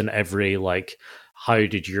rankings and every like how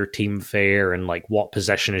did your team fare and like what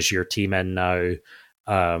position is your team in now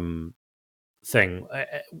thing,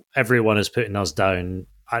 everyone is putting us down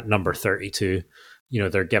at number 32.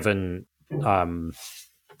 They're given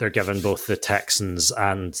both the Texans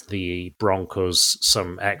and the Broncos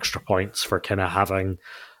some extra points for kind of having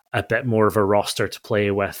a bit more of a roster to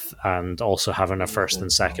play with and also having a 1st and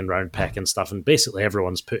 2nd round pick and stuff. And basically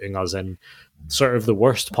everyone's putting us in sort of the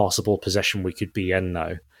worst possible position we could be in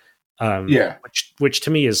now. Which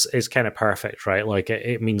to me is kind of perfect, right? Like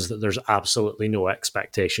it means that there's absolutely no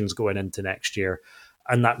expectations going into next year.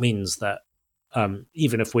 And that means that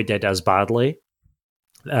even if we did as badly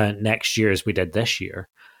next year as we did this year,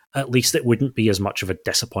 at least it wouldn't be as much of a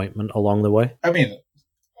disappointment along the way. I mean,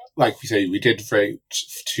 like we say, we did vote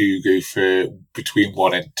to go for between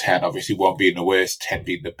 1 and 10, obviously 1 being the worst, 10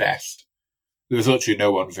 being the best. There was literally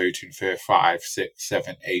no one voting for 5, 6,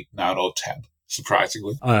 7, 8, 9, or 10,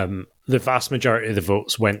 surprisingly. The vast majority of the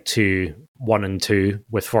votes went to 1 and 2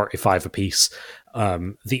 with 45 apiece.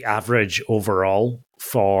 The average overall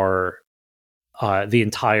for the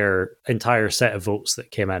entire set of votes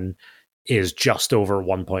that came in is just over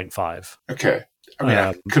 1.5. Okay. I mean,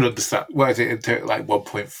 I could understand. What is it into like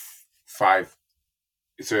 1.5?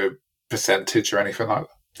 Is there a percentage or anything like that?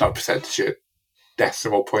 Not a percentage, a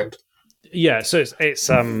decimal point. Yeah, so it's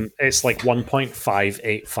like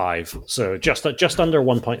 1.585. So just under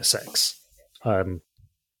 1.6.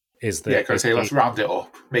 Is the because let's round it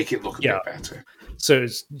up, make it look a bit better. So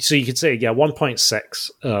you could say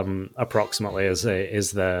 1.6 approximately is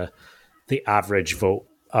the average vote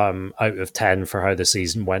out of 10 for how the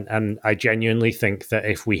season went. And I genuinely think that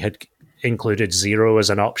if we had included 0 as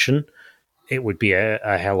an option, it would be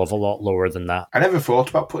a hell of a lot lower than that. I never thought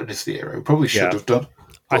about putting a 0. Probably should have done.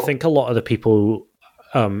 But I think a lot of the people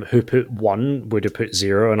who put 1 would have put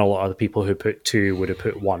 0, and a lot of the people who put 2 would have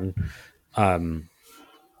put 1.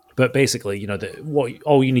 But basically,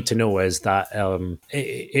 all you need to know is that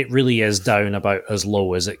it really is down about as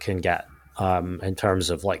low as it can get. In terms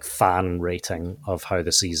of like fan rating of how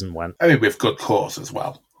the season went. I mean, with good cause as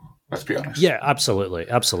well. Let's be honest. Yeah, absolutely.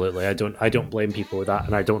 I don't blame people with that,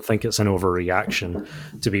 and I don't think it's an overreaction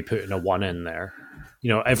to be putting a 1 in there.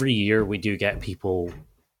 Every year we do get people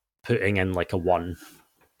putting in like a 1,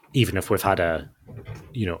 even if we've had a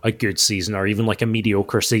good season or even like a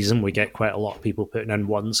mediocre season. We get quite a lot of people putting in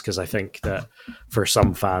 1s because I think that for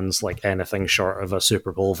some fans, like anything short of a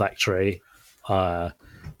Super Bowl victory.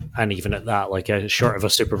 And even at that, like a short of a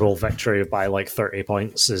Super Bowl victory by like 30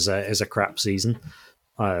 points is a crap season.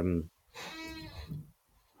 For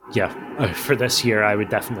this year, I would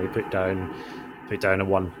definitely put down a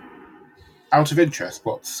 1. Out of interest,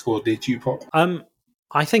 what score did you put?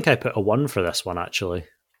 I think I put a 1 for this one actually.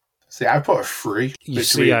 See, I put a 3.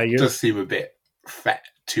 It does seem a bit fat,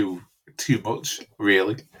 too much,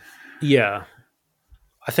 really. Yeah.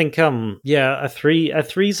 I think, a 3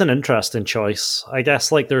 is an interesting choice. I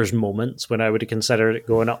guess, like, there's moments when I would have considered it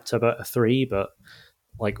going up to about a 3, but,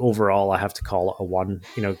 like, overall, I have to call it a 1.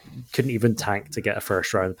 Couldn't even tank to get a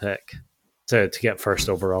first round pick to get first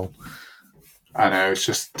overall. I know, it's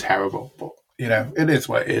just terrible, but, it is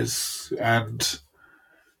what it is. And,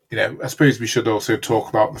 I suppose we should also talk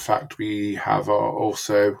about the fact we have our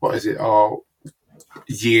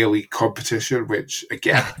yearly competition, which,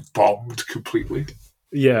 again, bombed completely.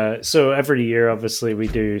 Yeah, so every year, obviously, we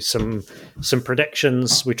do some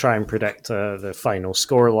predictions. We try and predict the final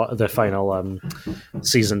score, the final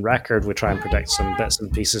season record. We try and predict some bits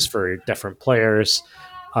and pieces for different players.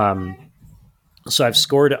 So I've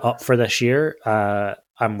scored it up for this year.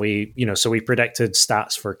 And we predicted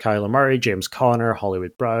stats for Kyler Murray, James Conner,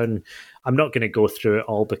 Hollywood Brown. I'm not going to go through it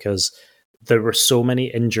all because there were so many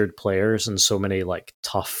injured players and so many like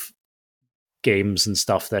tough games and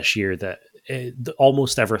stuff this year that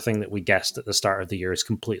almost everything that we guessed at the start of the year is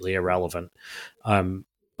completely irrelevant.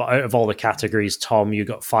 But out of all the categories, Tom, you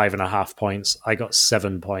got 5.5 points. I got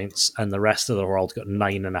 7 points, and the rest of the world got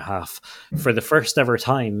 9.5. For the first ever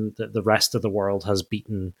time that the rest of the world has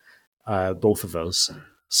beaten both of us.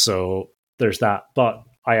 So there's that. But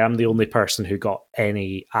I am the only person who got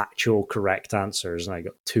any actual correct answers, and I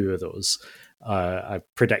got 2 of those. I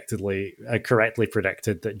correctly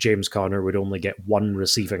predicted that James Conner would only get 1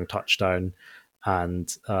 receiving touchdown,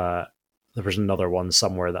 and there was another one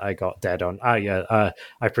somewhere that I got dead on. I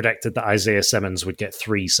predicted that Isaiah Simmons would get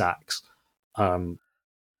 3 sacks. But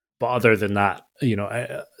other than that,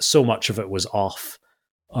 so much of it was off,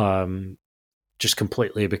 just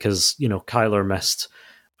completely because Kyler missed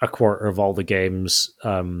a quarter of all the games.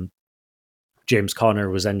 James Conner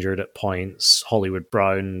was injured at points. Hollywood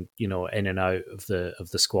Brown, in and out of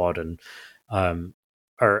the squad, and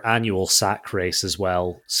our annual sack race as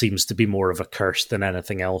well seems to be more of a curse than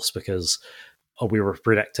anything else because we were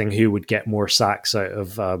predicting who would get more sacks out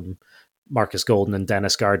of Marcus Golden and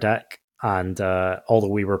Dennis Gardeck, and although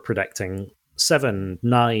we were predicting 7,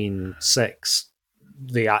 9, 6,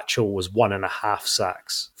 the actual was 1.5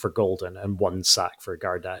 sacks for Golden and 1 sack for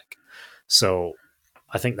Gardeck. So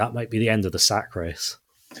I think that might be the end of the sack race.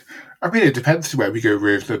 I mean, it depends where we go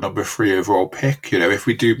with the number 3 overall pick. If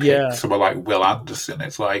we do pick someone like Will Anderson,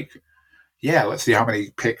 it's like, let's see how many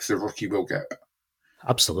picks the rookie will get.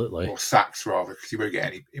 Absolutely. Or sacks, rather, because he won't get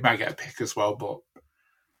any. He might get a pick as well, but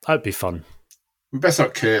that'd be fun. We best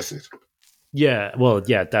not curse it. Yeah, well,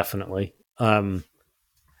 yeah, definitely.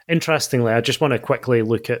 Interestingly, I just want to quickly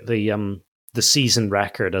look at the season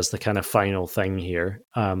record as the kind of final thing here.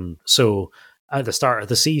 So at the start of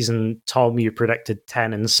the season, Tom, you predicted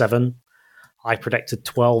 10-7. I predicted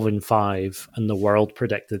 12-5, and the world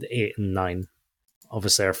predicted 8-9.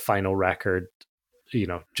 Obviously, our final record,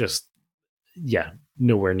 just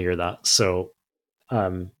nowhere near that. So,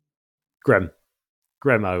 grim,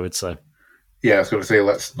 I would say. Yeah, I was going to say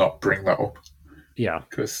let's not bring that up. Yeah,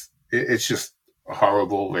 because it's just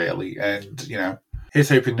horrible, really. And here's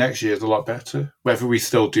hoping next year is a lot better. Whether we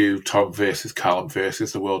still do Tom versus Callum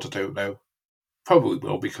versus the world, I don't know. Probably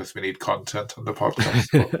will because we need content on the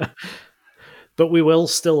podcast. But we will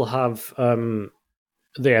still have the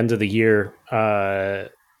end of the year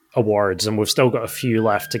awards, and we've still got a few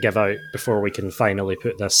left to give out before we can finally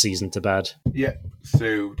put this season to bed. Yeah.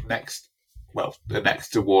 So the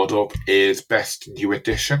next award up is Best New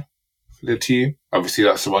Addition for the team. Obviously,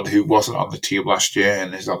 that's the one who wasn't on the team last year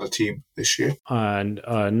and is on the team this year. And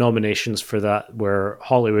nominations for that were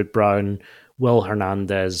Hollywood Brown, Will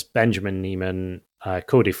Hernandez, Benjamin Neiman,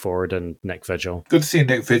 Cody Ford, and Nick Vigil. Good to see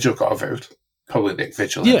Nick Vigil got a vote. Probably Nick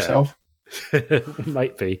Vigil himself.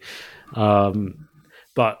 Might be.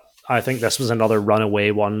 But I think this was another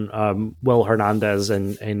runaway one. Will Hernandez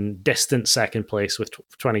in distant second place with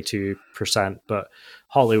 22%, but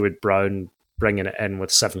Hollywood Brown bringing it in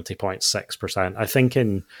with 70.6%. I think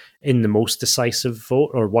in the most decisive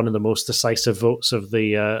vote, or one of the most decisive votes of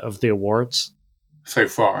the awards. So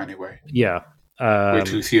far, anyway. Yeah. Wait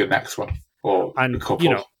till you see the next one. Or a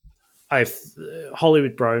couple.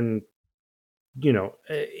 Hollywood Brown,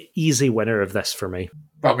 easy winner of this for me.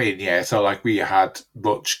 I mean, yeah, it's not like we had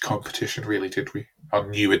much competition, really, did we?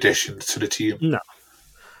 On new additions to the team. No.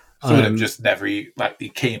 Some of them just never, he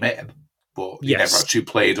came in, but he never actually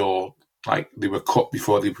played, or they were cut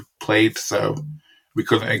before they played, so we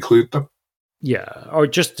couldn't include them. Yeah, or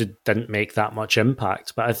just didn't make that much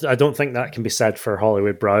impact. But I don't think that can be said for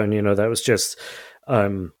Hollywood Brown. That was just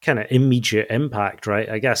kind of immediate impact, right?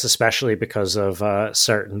 I guess especially because of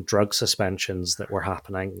certain drug suspensions that were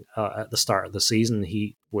happening at the start of the season.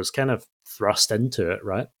 He was kind of thrust into it,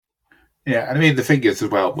 right? Yeah, and I mean, the thing is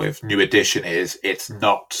as well with New Addition is it's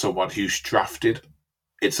not someone who's drafted.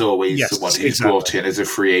 It's always someone who's brought in as a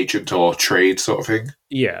free agent or trade sort of thing.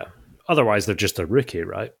 Yeah. Otherwise, they're just a rookie,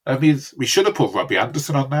 right? I mean, we should have put Robbie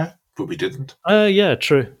Anderson on there, but we didn't. Yeah,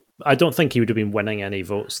 true. I don't think he would have been winning any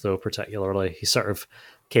votes, though, particularly. He sort of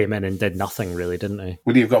came in and did nothing, really, didn't he?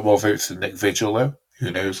 Would he have got more votes than Nick Vigil, though?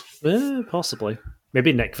 Who knows? Possibly.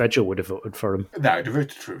 Maybe Nick Vigil would have voted for him. No, he'd have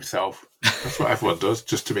voted for himself. That's what everyone does,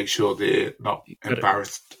 just to make sure they're not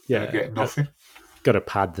embarrassed getting nothing. Got to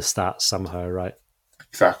pad the stats somehow, right?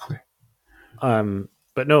 Exactly.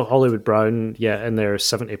 But no, Hollywood Brown, in there,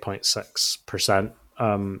 70.6%.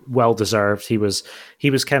 Well deserved. He was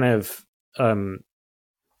kind of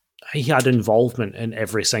he had involvement in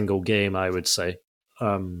every single game, I would say.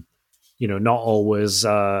 Not always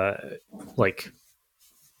like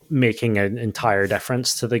making an entire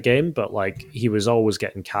difference to the game, but like he was always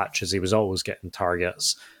getting catches, he was always getting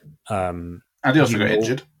targets. And he also got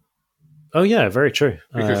injured. Oh yeah, very true.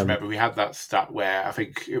 Because remember, we had that stat where I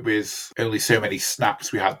think it was only so many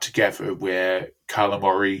snaps we had together where Kyler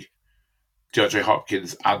Murray, DeAndre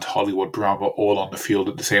Hopkins, and Hollywood Brown were all on the field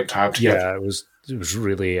at the same time together. Yeah, it was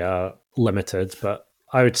really limited, but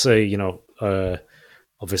I would say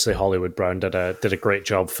obviously Hollywood Brown did a great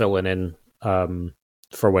job filling in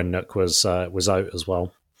for when Nook was out as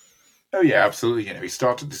well. Oh yeah, absolutely. He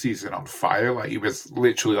started the season on fire. Like he was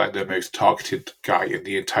literally like the most targeted guy in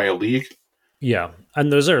the entire league. Yeah,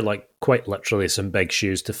 and those are like quite literally some big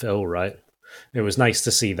shoes to fill, right? It was nice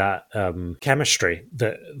to see that chemistry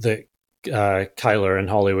that Kyler and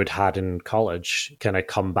Hollywood had in college kind of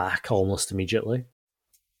come back almost immediately.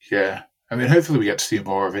 Yeah, I mean, hopefully we get to see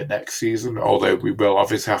more of it next season. Although we will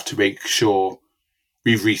obviously have to make sure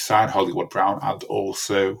we re-sign Hollywood Brown, and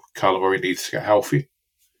also Kyler Murray needs to get healthy.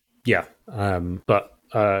 Yeah, but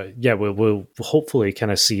we'll hopefully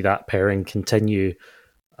kind of see that pairing continue.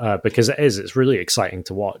 Because it's really exciting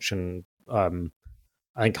to watch, and I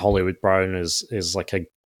think Hollywood Brown is like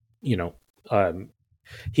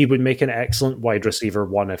he would make an excellent wide receiver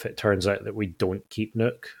one if it turns out that we don't keep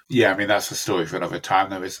Nook. Yeah, I mean that's a story for another time,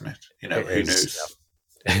 though, isn't it? Who knows?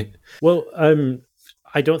 Yeah. Well,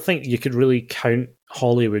 I don't think you could really count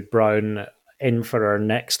Hollywood Brown in for our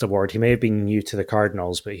next award. He may have been new to the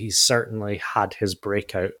Cardinals, but he's certainly had his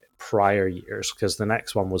breakout prior years, because the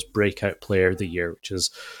next one was Breakout Player of the Year, which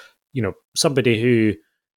is, somebody who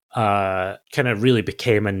kind of really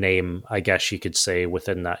became a name, I guess you could say,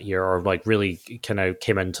 within that year, or like really kind of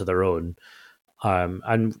came into their own.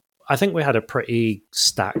 And I think we had a pretty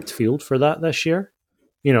stacked field for that this year.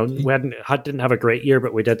 We didn't have a great year,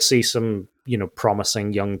 but we did see some,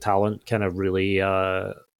 promising young talent kind of really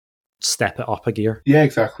step it up a gear. Yeah,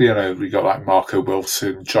 exactly. We got like Marco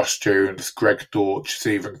Wilson, Josh Jones, Greg Dortch,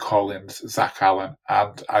 Stephen Collins, Zach Allen,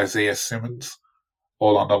 and Isaiah Simmons,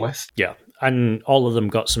 all on the list. Yeah, and all of them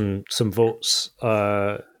got some votes.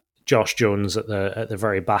 Josh Jones at the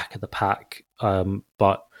very back of the pack,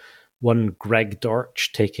 but one Greg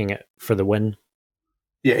Dortch taking it for the win.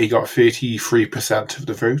 Yeah, he got 33% of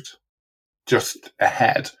the vote, just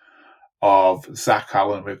ahead of Zach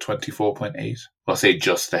Allen with 24.8. I'll say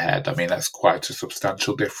just ahead. I mean, that's quite a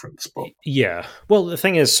substantial difference. But yeah. Well, the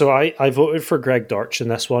thing is, so I voted for Greg Dortch in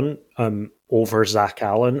this one over Zach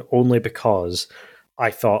Allen, only because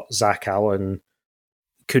I thought Zach Allen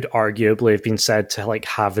could arguably have been said to like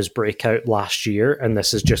have his breakout last year, and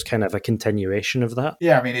this is just kind of a continuation of that.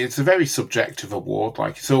 Yeah, I mean, it's a very subjective award.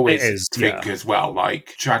 Like, it's always as well,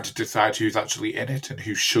 like trying to decide who's actually in it and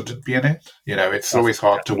who shouldn't be in it. It's always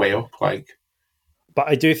hard to weigh up. But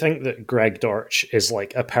I do think that Greg Dortch is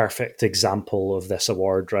like a perfect example of this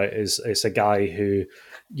award, right? Is a guy who,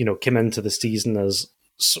 came into the season as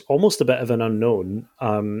almost a bit of an unknown,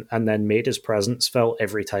 and then made his presence felt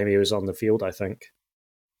every time he was on the field, I think.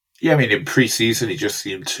 Yeah, I mean, in pre-season, he just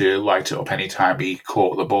seemed to light it up any time he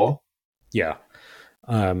caught the ball. Yeah.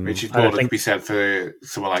 Which is more than could be said for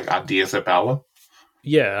someone like Andy Isabella.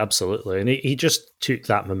 Yeah, absolutely. And he just took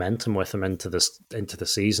that momentum with him into the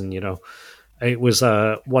season, It was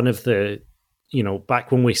one of the,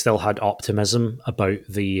 back when we still had optimism about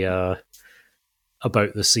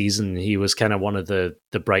the season, he was kind of one of the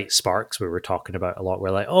bright sparks we were talking about a lot.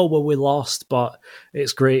 We're like, oh, well, we lost, but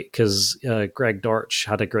it's great because Greg Dortch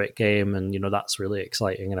had a great game, and, that's really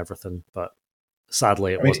exciting and everything. But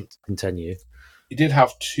sadly, it wasn't to continue. He did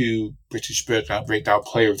have 2 BritishBirdgang Breakdown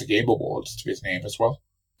Player of the Game awards to his name as well.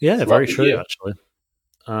 Yeah, very true, actually.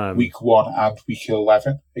 Week 1 and week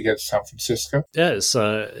 11 against San Francisco. Yeah, it's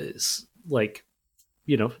like,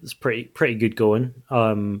 it's pretty good going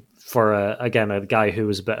for a guy who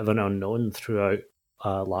was a bit of an unknown throughout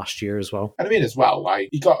last year as well. And I mean, as well, like,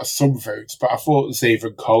 he got some votes, but I thought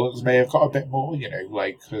Stephen Collins may have got a bit more,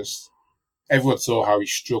 because everyone saw how he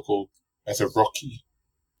struggled as a rookie.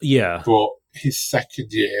 Yeah. But his second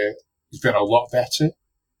year has been a lot better.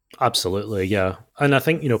 Absolutely, yeah. And I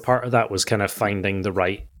think, part of that was kind of finding the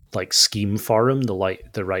right like scheme for him, the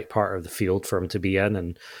right part of the field for him to be in.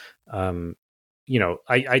 And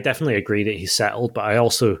I definitely agree that he settled, but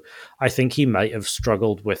I think he might have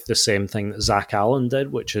struggled with the same thing that Zach Allen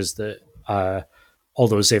did, which is that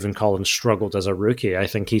although Zaven Collins struggled as a rookie, I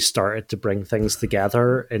think he started to bring things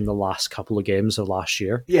together in the last couple of games of last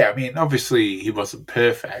year. Yeah, I mean, obviously he wasn't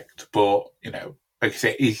perfect, but, like I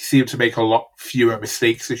say, he seemed to make a lot fewer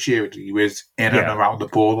mistakes this year. He was in and around the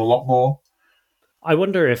ball a lot more. I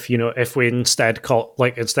wonder if if we instead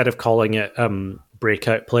of calling it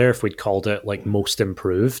breakout player, if we'd called it like most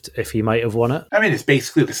improved, if he might have won it. I mean, it's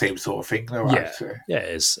basically the same sort of thing, though. Yeah, I'd say. yeah, it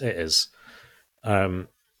is. It is.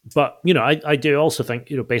 But I do also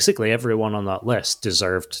think basically everyone on that list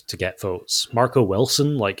deserved to get votes. Marco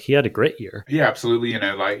Wilson, like he had a great year. Yeah, absolutely.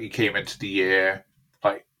 Like he came into the year,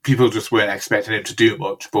 like people just weren't expecting him to do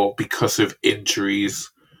much, but because of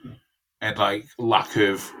injuries and like lack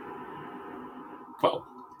of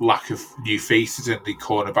new faces in the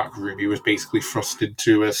cornerback room, he was basically thrust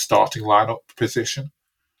into a starting lineup position.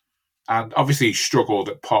 And obviously he struggled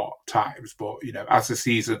at part times, but as the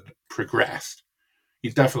season progressed,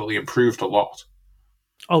 he's definitely improved a lot.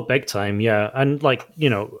 Oh, big time, yeah. And like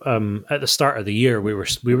at the start of the year, we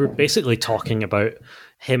were basically talking about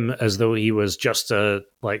him as though he was just a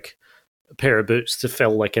pair of boots to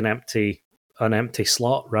fill like an empty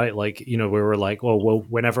slot, right? Like we were like, well,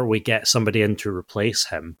 whenever we get somebody in to replace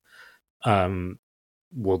him,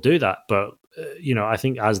 we'll do that. But I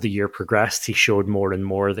think as the year progressed, he showed more and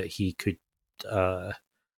more that he could.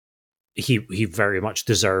 He very much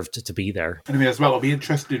deserved to be there. And I mean, as well, I'll be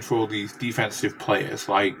interested for all these defensive players.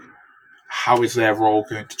 Like, how is their role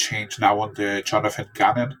going to change now under Jonathan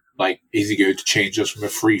Gannon? Like, is he going to change us from a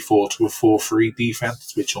 3-4 to a 4-3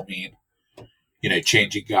 defense, which will mean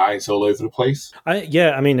changing guys all over the place?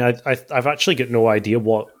 I've actually got no idea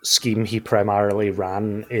what scheme he primarily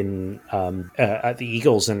ran in at the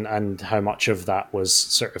Eagles, and how much of that was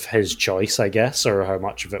sort of his choice, I guess, or how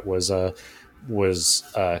much of it was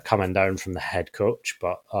coming down from the head coach.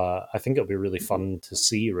 But I think it'll be really fun to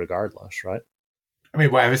see regardless, right? I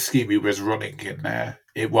mean, whatever scheme he was running in there,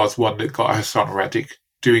 it was one that got Hassan Reddick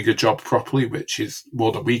doing a job properly, which is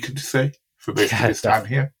more than we can say for most of his time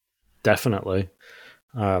here. Definitely.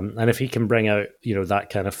 And if he can bring out, that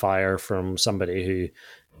kind of fire from somebody who,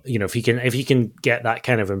 if he can get that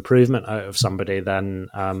kind of improvement out of somebody, then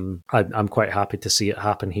I'm quite happy to see it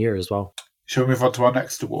happen here as well. Shall we move on to our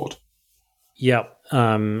next award? Yeah.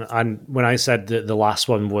 And when I said that the last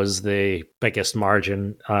one was the biggest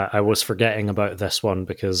margin, I was forgetting about this one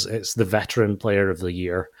because it's the Veteran Player of the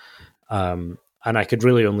Year. And I could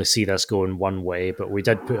really only see this going one way, but we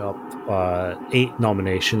did put up 8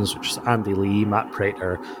 nominations, which is Andy Lee, Matt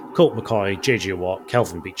Prater, Colt McCoy, JJ Watt,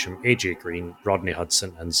 Kelvin Beachum, AJ Green, Rodney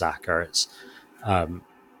Hudson, and Zach Ertz. And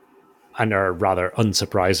our rather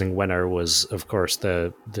unsurprising winner was, of course,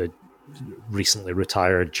 the recently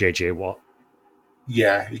retired JJ Watt.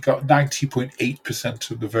 Yeah, he got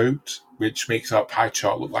 90.8% of the vote, which makes our pie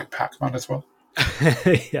chart look like Pac-Man as well.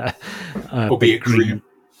 Yeah. Albeit green.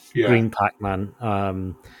 Yeah. Green Pac-Man.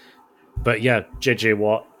 But yeah, JJ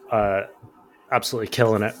Watt absolutely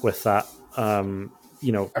killing it with that. I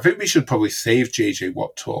think we should probably save JJ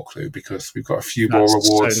Watt talk, though, because we've got a few more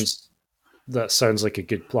awards. That sounds like a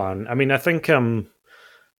good plan. I mean, I think,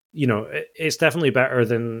 it's definitely better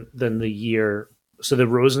than the year. So the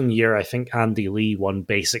Rosen year, I think Andy Lee won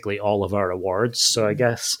basically all of our awards. So I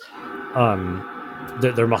guess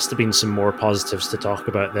that there must have been some more positives to talk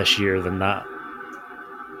about this year than that.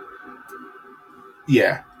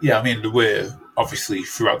 Yeah. I mean, there were obviously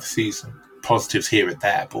throughout the season positives here and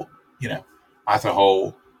there, but as a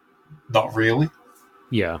whole, not really.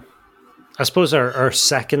 Yeah, I suppose our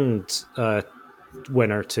second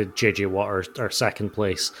winner to JJ Watt, our second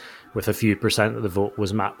place with a few percent of the vote,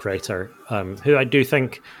 was Matt Prater, who I do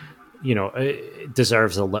think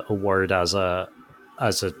deserves a little word as an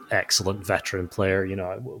excellent veteran player.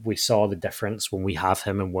 We saw the difference when we have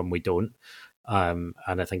him and when we don't, and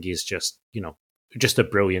I think he's just a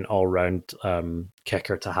brilliant all-round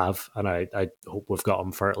kicker to have, and I hope we've got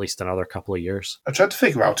him for at least another couple of years. I tried to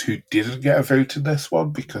figure out who didn't get a vote in this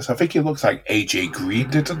one, because I think it looks like AJ Green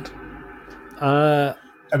didn't. I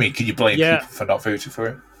mean, can you blame people for not voting for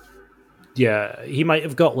it? Yeah, he might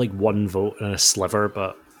have got like one vote and a sliver,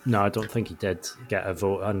 but no, I don't think he did get a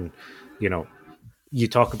vote. And you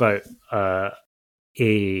talk about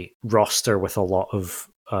a roster with a lot of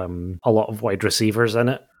wide receivers in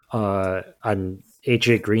it. And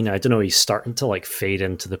AJ Green, I don't know, he's starting to like fade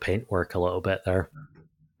into the paintwork a little bit there.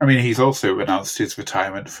 I mean, he's also announced his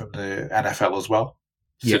retirement from the NFL as well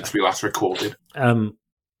since we last recorded.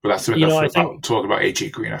 But that's enough talk about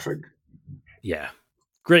AJ Green, I think. Yeah,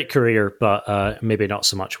 great career, but maybe not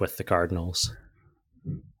so much with the Cardinals.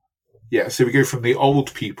 Yeah, so we go from the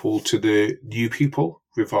old people to the new people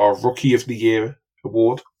with our Rookie of the Year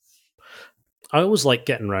award. I always like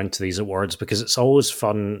getting around to these awards because it's always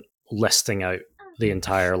fun listing out the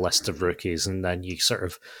entire list of rookies, and then you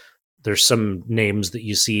there's some names that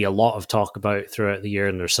you see a lot of talk about throughout the year,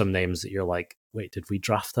 and there's some names that you're like, wait, did we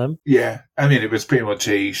draft him? Yeah, I mean, it was pretty much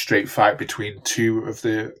a straight fight between two of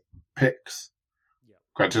the picks. Yeah.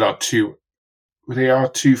 Granted, they are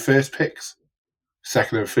two first picks,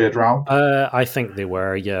 second and third round. I think they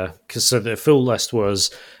were, yeah. Because so the full list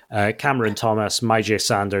was Cameron Thomas, Myjai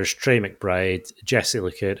Sanders, Trey McBride, Jesse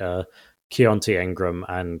Lakuta, Keontae Ingram,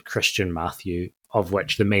 and Christian Matthew, of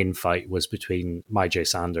which the main fight was between Myjai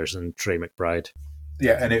Sanders and Trey McBride.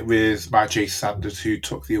 Yeah, and it was Myjai Sanders who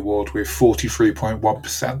took the award with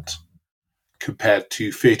 43.1% compared to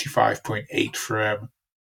 35.8% from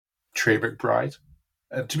Trey McBride.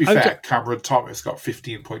 And to be fair, Cameron Thomas got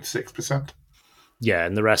 15.6%. Yeah,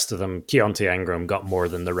 and the rest of them, Keontae Ingram got more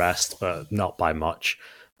than the rest, but not by much.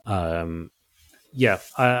 Yeah,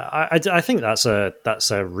 I think that's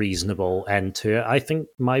a reasonable end to it. I think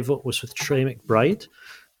my vote was with Trey McBride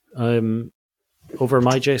over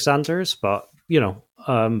Myjai Sanders, but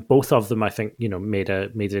both of them I think made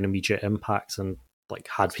an immediate impact and like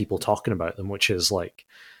had people talking about them, which is like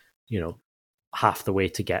half the way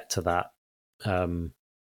to get to that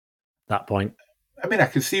point. I mean, I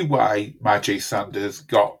can see why Myjai Sanders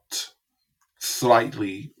got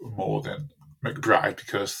slightly more than McBride,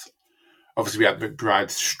 because obviously we had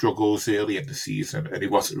McBride's struggles early in the season and he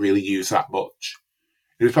wasn't really used that much.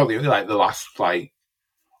 It was probably only like the last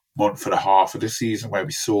month and a half of the season where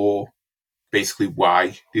we saw basically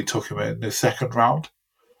why they took him in the second round.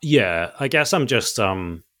 Yeah, I guess I'm just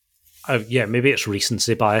maybe it's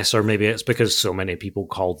recency bias, or maybe it's because so many people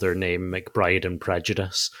called their name McBride and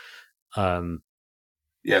Prejudice.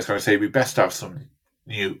 Yeah, I was going to say we best have some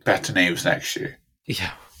new, better names next year.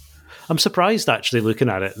 Yeah. I'm surprised, actually, looking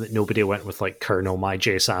at it, that nobody went with Colonel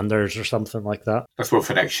Myjai Sanders or something like that. That's one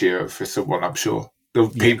for next year for someone, I'm sure. They'll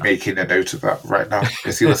be making a note of that right now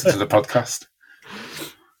as you listen to the podcast.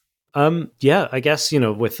 Yeah, I guess,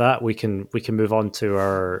 with that, we can move on to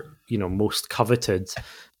our, most coveted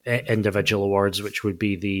individual awards, which would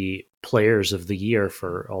be the Players of the Year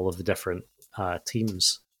for all of the different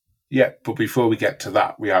teams. Yeah, but before we get to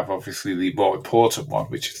that, we have obviously the more important one,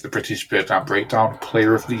 which is the British Birdgang Breakdown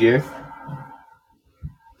Player of the Year,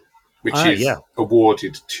 which is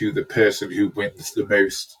awarded to the person who wins the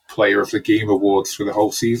most Player of the Game awards for the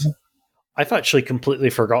whole season. I've actually completely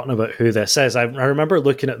forgotten about who this is. I remember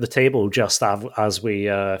looking at the table just as we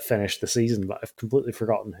finished the season, but I've completely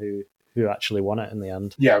forgotten who actually won it in the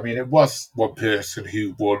end. Yeah, I mean, it was one person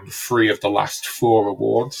who won 3 of the last 4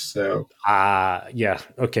 awards. So, yeah,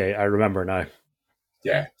 okay, I remember now.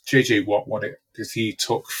 Yeah, JJ Watt won it because he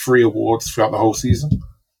took 3 awards throughout the whole season.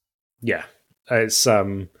 Yeah, it's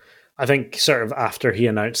I think sort of after he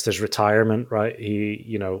announced his retirement, right?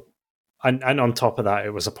 He, and on top of that,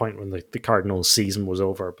 it was a point when the Cardinals' season was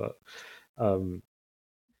over, but.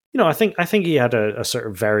 I think he had a sort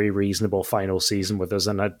of very reasonable final season with us,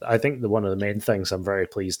 and I think one of the main things I'm very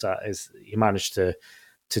pleased at is he managed to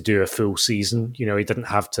do a full season. He didn't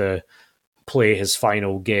have to play his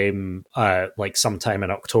final game sometime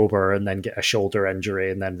in October and then get a shoulder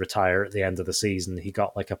injury and then retire at the end of the season. He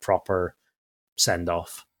got a proper send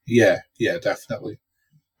off. Yeah, definitely.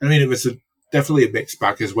 I mean, it was definitely a mixed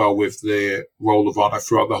bag as well with the Roll of Honor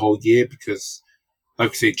throughout the whole year because,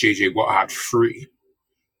 like I say, JJ Watt had 3.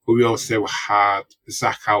 But we also had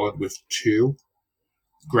Zach Allen with 2,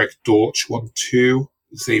 Greg Dortch won 2,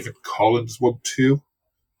 Zaven Collins won 2,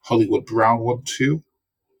 Hollywood Brown won 2,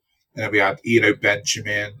 and then we had Eno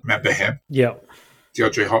Benjamin, remember him? Yeah.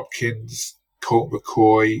 DeAndre Hopkins, Colt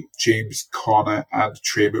McCoy, James Conner, and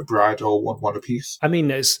Trey McBride all won 1 apiece. I mean,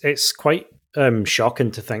 it's quite shocking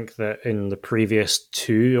to think that in the previous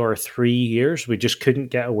 2 or 3 years, we just couldn't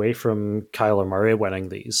get away from Kyler Murray winning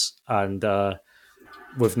these, and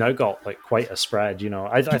we've now got quite a spread.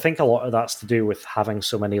 I think a lot of that's to do with having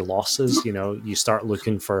so many losses. You start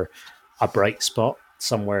looking for a bright spot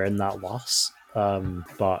somewhere in that loss.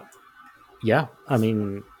 But yeah, I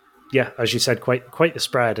mean, yeah, as you said, quite the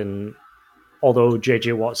spread. And although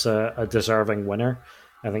JJ Watt's a deserving winner,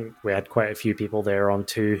 I think we had quite a few people there on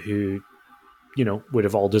 2 who would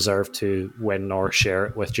have all deserved to win or share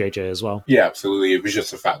it with JJ as well. Yeah, absolutely. It was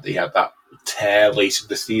just the fact that he had that tear late in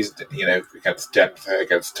the season, against Denver,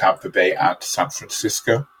 against Tampa Bay, and San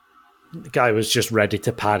Francisco. The guy was just ready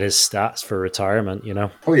to pad his stats for retirement,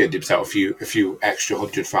 Probably dipped out a few extra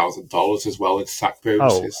 $100,000 as well in sack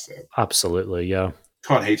bonuses. Oh, so. Absolutely, yeah.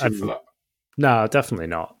 Can't hate him for that. No, definitely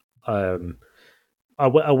not. A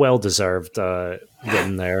well-deserved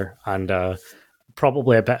win there, and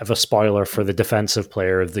probably a bit of a spoiler for the Defensive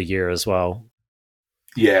Player of the Year as well.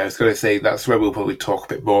 Yeah, I was going to say that's where we'll probably talk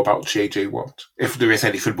a bit more about JJ Watt. If there is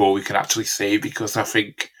anything more we can actually say, because I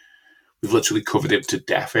think we've literally covered him to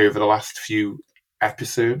death over the last few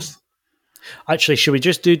episodes. Actually, should we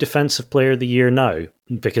just do Defensive Player of the Year now?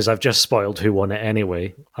 Because I've just spoiled who won it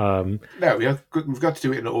anyway. No, we've got to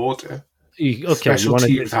do it in order. Okay, Special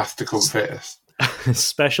teams has to come first.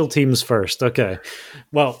 Special teams first. Okay.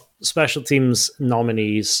 Well, special teams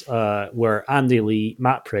nominees were Andy Lee,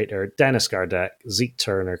 Matt Prater, Dennis Gardeck, Zeke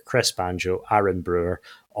Turner, Chris Banjo, Aaron Brewer,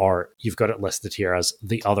 or you've got it listed here as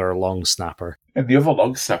the other long snapper. And the other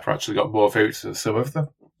long snapper actually got more votes than some of them.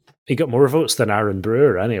 He got more votes than Aaron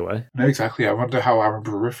Brewer, anyway. No, exactly. I wonder how Aaron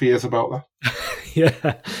Brewer feels about that.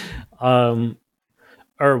 Yeah.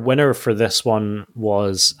 Our winner for this one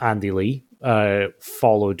was Andy Lee,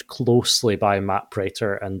 followed closely by Matt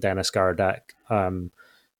Prater and Dennis Gardeck.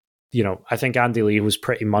 I think Andy Lee was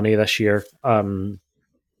pretty money this year.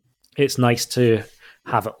 It's nice to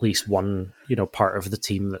have at least one, part of the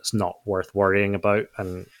team that's not worth worrying about,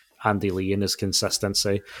 and Andy Lee and his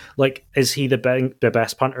consistency. Like, is he the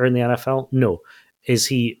best punter in the NFL? No. Is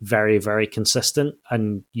he very, very consistent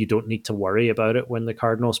and you don't need to worry about it when the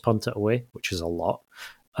Cardinals punt it away, which is a lot?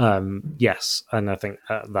 Yes, and I think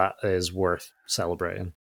that is worth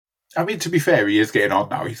celebrating. I mean, to be fair, he is getting on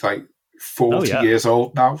now. He's like 40 years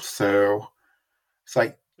old now, so it's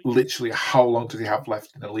like literally how long does he have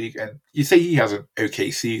left in the league? And you say he has an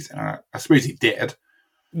okay season. I suppose he did.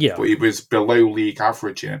 Yeah. But he was below league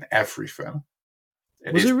average in everything.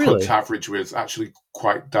 And was his it really? punt average was actually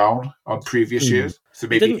quite down on previous years. So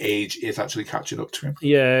maybe age is actually catching up to him.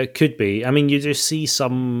 Yeah, it could be. I mean, you do see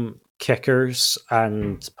some kickers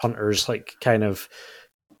and punters like kind of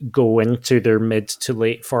go into their mid to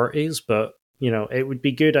late 40s, but it would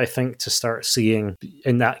be good, I think, to start seeing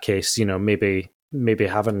in that case, maybe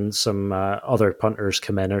having some other punters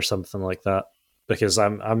come in or something like that, because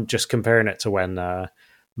I'm just comparing it to when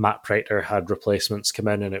Matt Prater had replacements come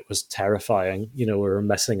in and it was terrifying. We were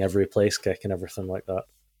missing every place kick and everything like that.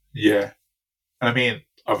 Yeah. I mean,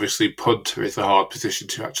 obviously punter is a hard position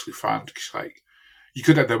to actually find, because like you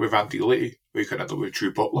could end up with Andy Lee, or you could end up with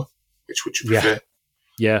Drew Butler. Which would you prefer?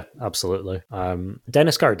 Yeah, absolutely.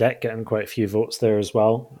 Dennis Gardeck getting quite a few votes there as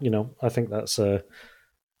well. I think that's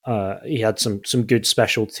he had some good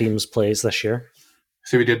special teams plays this year.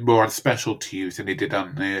 So he did more on special teams than he did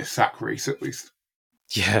on the sack race, at least.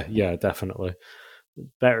 Yeah, definitely.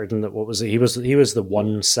 Better than that. What was it? He was the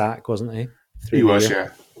one sack, wasn't he? He was, yeah.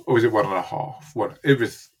 Or was it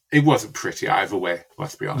 1.5? It wasn't pretty either way,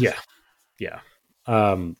 let's be honest. Yeah.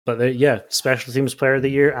 Special teams player of the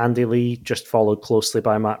year, Andy Lee, just followed closely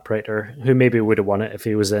by Matt Prater, who maybe would have won it if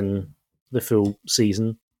he was in the full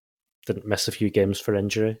season. Didn't miss a few games for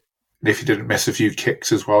injury. And if he didn't miss a few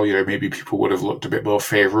kicks as well, maybe people would have looked a bit more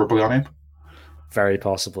favourably on him. Very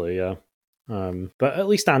possibly, yeah. But at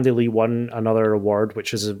least Andy Lee won another award,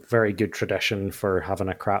 which is a very good tradition for having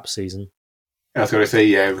a crap season. I was going to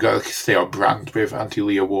say, we've got to stay on brand with Andy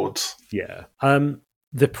Lee awards. Yeah.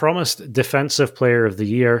 The promised Defensive Player of the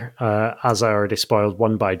Year, as I already spoiled,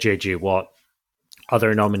 won by J.J. Watt.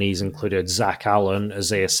 Other nominees included Zach Allen,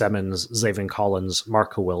 Isaiah Simmons, Zaven Collins,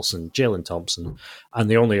 Marco Wilson, Jalen Thompson, and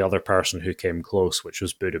the only other person who came close, which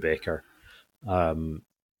was Buda Baker.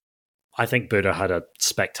 I think Buda had a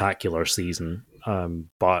spectacular season,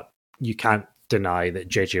 but you can't deny that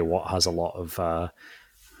J.J. Watt has a lot of,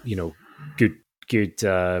 good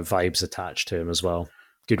vibes attached to him as well.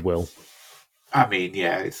 Goodwill. I mean,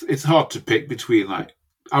 yeah, it's hard to pick between, like,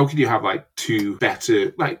 how can you have, like, two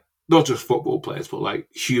better, like, not just football players, but, like,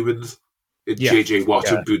 humans, J.J. Watt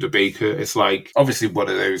and Buda Baker. It's like, obviously one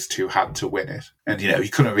of those two had to win it. And, you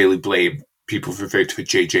couldn't really blame people for voting for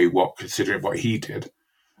J.J. Watt, considering what he did.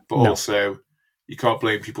 But also, you can't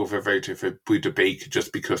blame people for voting for Buda Baker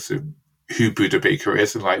just because of who Buda Baker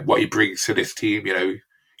is and, like, what he brings to this team.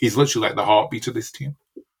 He's literally, like, the heartbeat of this team.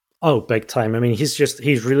 Oh, big time. I mean,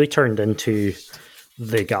 he's really turned into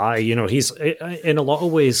the guy. He's, in a lot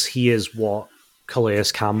of ways, he is what Calais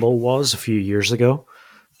Campbell was a few years ago.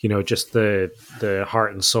 Just the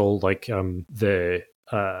heart and soul, like a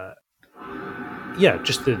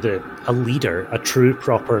leader, a true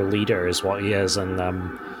proper leader is what he is. And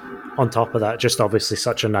on top of that, just obviously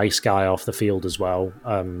such a nice guy off the field as well.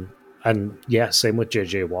 And yeah, same with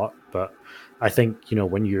JJ Watt. But I think,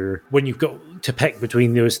 when you've got to pick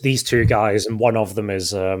between these two guys, and one of them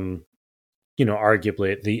is arguably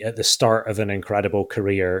at the start of an incredible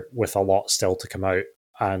career with a lot still to come out,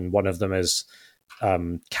 and one of them is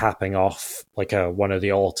capping off like one of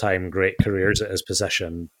the all-time great careers at his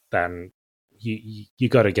position, then you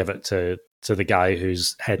got to give it to the guy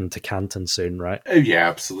who's heading to Canton soon, right? Oh yeah,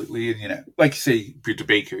 absolutely. And like you say, Buda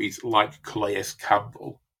Baker, he's like Calais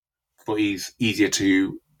Campbell, but he's easier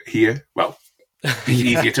to hear. Well, He's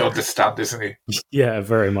easier to understand, isn't he? Yeah,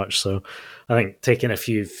 very much so. I think taking a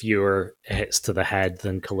few fewer hits to the head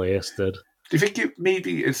than Calais did. Do you think it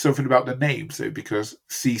maybe it's something about the names though? Because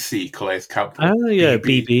CC, Calais Campbell, Oh, yeah,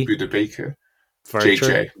 BB, BB. Buda Baker, Very true.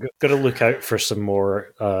 JJ. Got to look out for some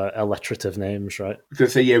more alliterative names, right?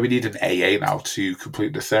 Because say, yeah, we need an AA now to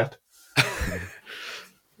complete the set.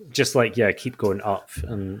 Just like, yeah, keep going up.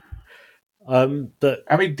 And but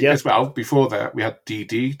I mean, yeah. as well, before that, we had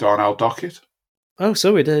DD, Darnell Dockett. Oh,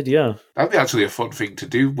 so we did, yeah. That'd be actually a fun thing to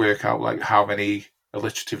do, work out like how many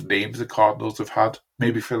alliterative names the Cardinals have had,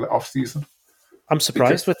 maybe for the off-season. I'm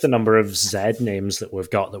surprised with the number of Z names that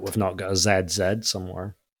we've not got a ZZ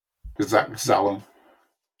somewhere. Zach Zallen.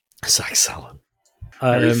 Zach Allen.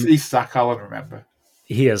 He's Zach Allen, remember?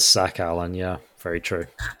 He is Zach Allen, yeah. Very true.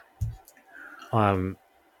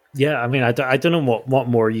 Yeah, I mean, I don't know what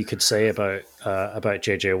more you could say about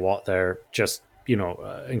JJ Watt there. Just,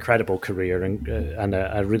 incredible career and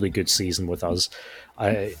a really good season with us.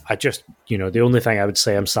 I just, the only thing I would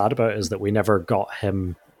say I'm sad about is that we never got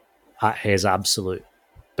him at his absolute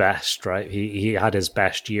best, right? He had his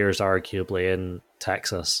best years arguably in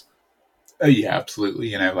Texas. Oh, yeah,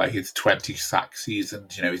 absolutely. Like his 20 sack season,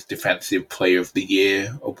 his Defensive Player of the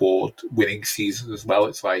Year award winning season as well.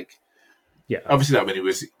 It's like, yeah, obviously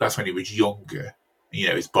that's when he was younger.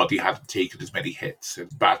 His body hadn't taken as many hits and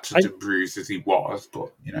battered and bruised as he was,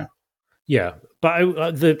 but yeah.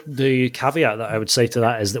 But the caveat that I would say to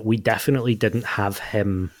that is that we definitely didn't have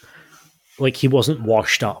him. Like, he wasn't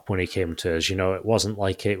washed up when he came to us. It wasn't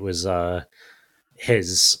like it was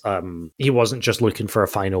he wasn't just looking for a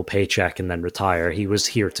final paycheck and then retire. He was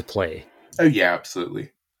here to play. Oh yeah,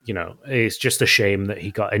 absolutely. It's just a shame that he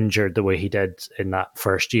got injured the way he did in that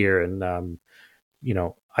first year. And,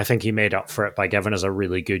 I think he made up for it by giving us a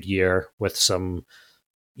really good year with some,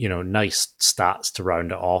 nice stats to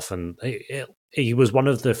round it off. And he was one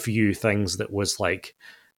of the few things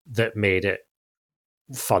that made it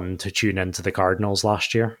fun to tune into the Cardinals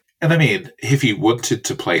last year. And I mean, if he wanted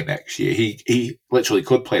to play next year, he literally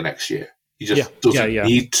could play next year. He just doesn't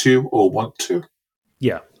need to or want to.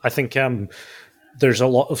 Yeah, I think there's a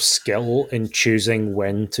lot of skill in choosing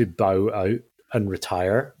when to bow out and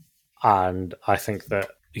retire. And I think that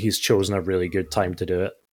he's chosen a really good time to do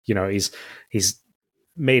it. He's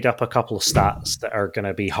made up a couple of stats that are going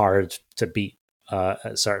to be hard to beat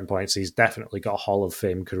at certain points. He's definitely got a Hall of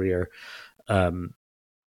Fame career,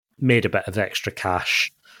 made a bit of extra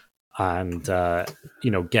cash, and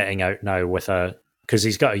getting out now because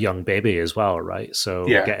he's got a young baby as well, right? So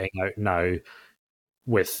getting out now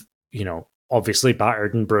with obviously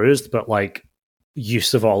battered and bruised, but like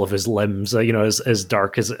use of all of his limbs, as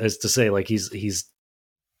dark as to say, like he's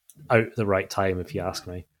out at the right time, if you ask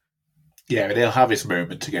me. Yeah, but he'll have his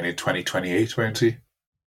moment again in 2028, won't he?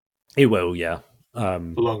 He will, yeah.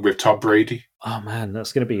 Along with Tom Brady. Oh man,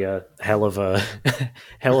 that's going to be a hell of a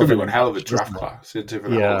hell of a draft class into the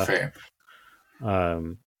Hall of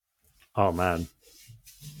Fame. Oh man,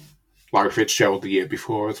 Larry Fitzgerald the year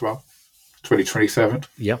before as well, 2027.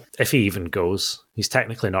 Yep, if he even goes, he's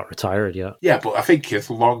technically not retired yet. Yeah, but I think as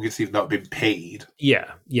long as he's not been paid, by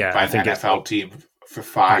an NFL team for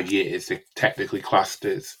 5 years, they're technically classed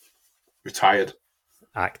as retired.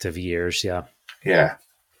 Active years, yeah. Yeah.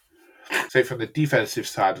 So from the defensive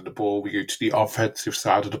side of the ball, we go to the offensive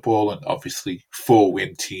side of the ball, and obviously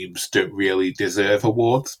 4-win teams don't really deserve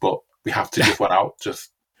awards, but we have to give one out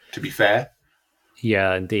just to be fair.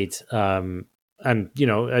 Yeah, indeed. And,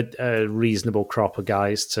 a reasonable crop of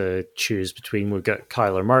guys to choose between. We've got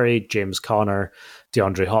Kyler Murray, James Conner,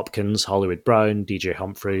 DeAndre Hopkins, Hollywood Brown, DJ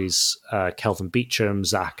Humphries, Kelvin Beachum,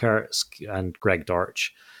 Zach Ertz, and Greg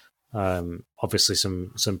Dortch. Obviously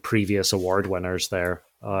some previous award winners there.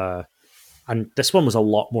 And this one was a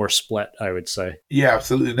lot more split, I would say. Yeah,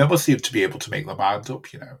 absolutely. No one seemed to be able to make their mind up,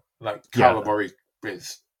 Like, Kyler Murray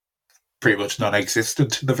is pretty much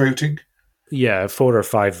non-existent in the voting. Yeah, 4 or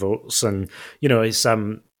 5 votes. And, it's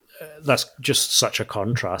that's just such a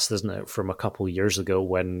contrast, isn't it, from a couple of years ago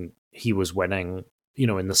when he was winning,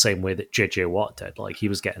 in the same way that JJ Watt did. Like, he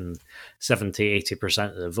was getting 70-80%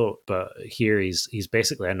 of the vote, but here he's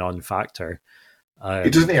basically a non-factor.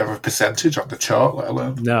 He doesn't even have a percentage on the chart, let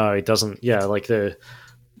alone. No, he doesn't. Yeah, like at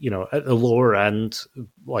the lower end,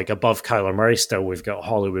 like above Kyler Murray still, we've got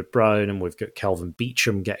Hollywood Brown and we've got Kelvin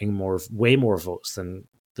Beachum getting way more votes than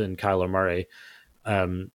Kyler Murray.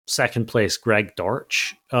 Second place, Greg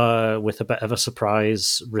Dortch, with a bit of a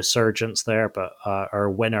surprise resurgence there, but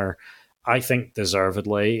our winner, I think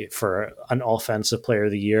deservedly for an offensive player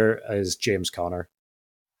of the year, is James Conner.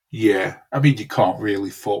 Yeah, I mean, you can't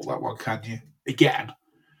really fault that one, can you? Again,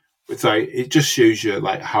 It's like it just shows you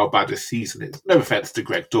like how bad a season is. No offense to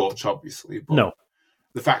Greg Dortch, obviously, but No.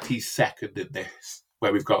 the fact he's second in this,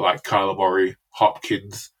 where we've got like Kyler Murray,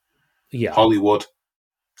 Hopkins, Yeah. Hollywood,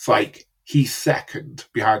 it's like he's second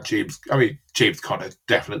behind James. I mean, James Conner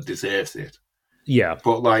definitely deserves it. Yeah.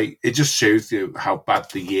 But like, it just shows you how bad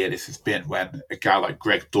the year this has been when a guy like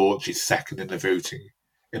Greg Dortch is second in the voting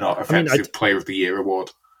in our Offensive Player of the Year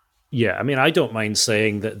award. Yeah, I mean, I don't mind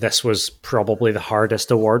saying that this was probably the hardest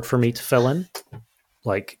award for me to fill in.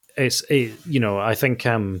 Like, I think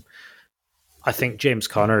James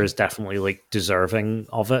Conner is definitely like deserving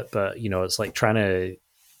of it, but it's like trying to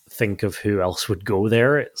think of who else would go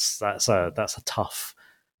there. That's a tough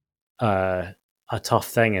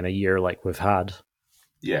thing in a year like we've had.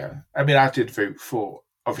 Yeah, I mean, I did vote for.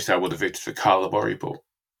 Obviously, I would have voted for Kyler Murray, but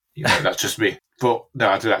that's just me. But no,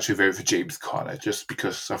 I did actually vote for James Conner just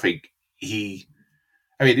because I think he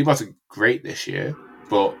wasn't great this year,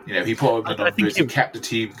 but he put up the numbers, he kept the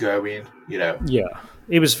team going. Yeah,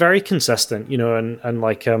 he was very consistent, and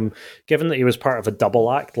like given that he was part of a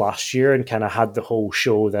double act last year and kind of had the whole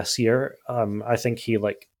show this year, I think he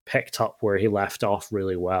like picked up where he left off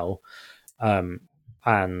really well, and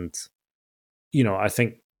I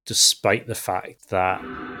think despite the fact that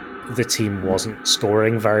the team wasn't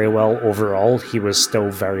scoring very well overall, he was still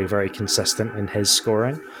very, very consistent in his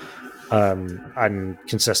scoring, and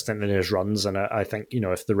consistent in his runs. And I think,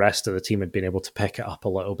 if the rest of the team had been able to pick it up a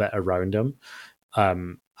little bit around him,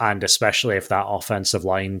 and especially if that offensive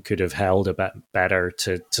line could have held a bit better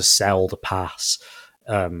to sell the pass,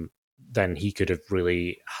 then he could have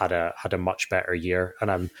really had a much better year. And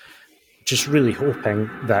I'm just really hoping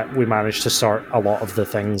that we manage to start a lot of the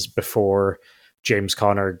things before James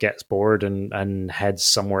Conner gets bored and heads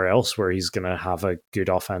somewhere else where he's going to have a good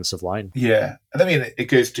offensive line. Yeah. And I mean, it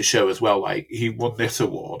goes to show as well, like, he won this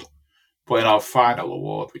award, but in our final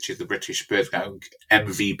award, which is the BritishBirdgang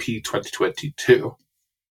MVP 2022,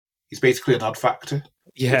 he's basically a non-factor.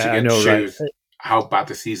 Yeah, which again I know, shows right? How bad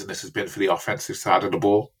the season this has been for the offensive side of the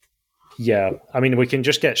ball. Yeah, I mean, we can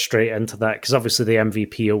just get straight into that because obviously the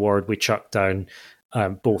MVP award, we chucked down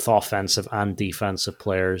both offensive and defensive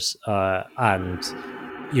players. And,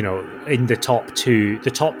 in the top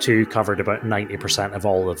two covered about 90% of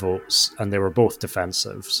all the votes, and they were both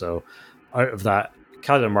defensive. So out of that,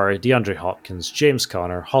 Kyler Murray, DeAndre Hopkins, James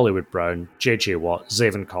Conner, Hollywood Brown, JJ Watt,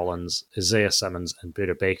 Zayvon Collins, Isaiah Simmons, and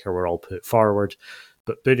Budda Baker were all put forward.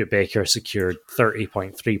 But Budda Baker secured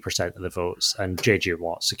 30.3% of the votes, and JJ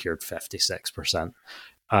Watt secured 56%.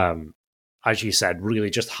 As you said, really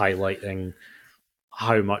just highlighting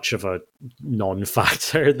how much of a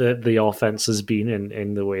non-factor the offense has been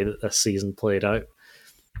in the way that this season played out.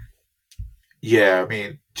 Yeah, I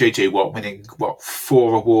mean, JJ Watt winning,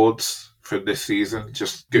 4 awards from this season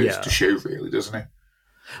just goes to show, really, doesn't it?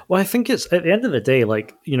 Well, I think it's at the end of the day,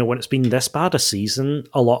 like, when it's been this bad a season,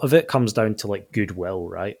 a lot of it comes down to like goodwill,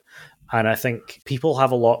 right? And I think people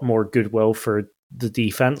have a lot more goodwill for the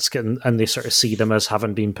defense, and they sort of see them as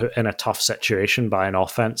having been put in a tough situation by an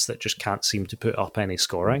offense that just can't seem to put up any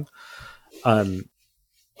scoring. And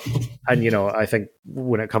I think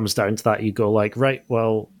when it comes down to that, you go like, right,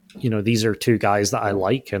 well, these are two guys that I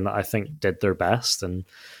like and that I think did their best. And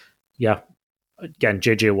yeah, again,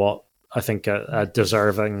 JJ Watt, I think a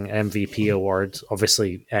deserving MVP award,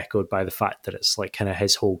 obviously echoed by the fact that it's like kind of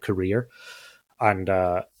his whole career. And,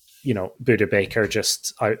 Budda Baker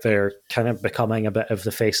just out there kind of becoming a bit of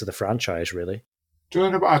the face of the franchise, really. Do you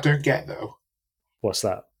know what I don't get, though? What's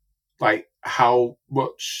that? Like, how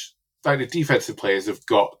much... Like, the defensive players have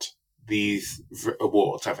got these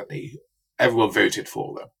awards, haven't they? Everyone voted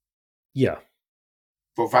for them. Yeah.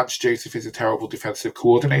 But Vance Joseph is a terrible defensive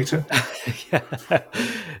coordinator. Yeah.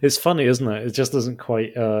 It's funny, isn't it? It just doesn't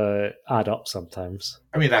quite add up sometimes.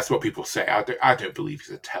 I mean, that's what people say. I don't believe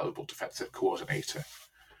he's a terrible defensive coordinator.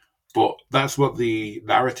 But that's what the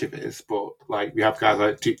narrative is. But, like, we have guys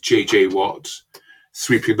like J.J. Watt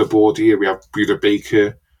sweeping the board here. We have Budda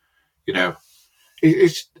Baker.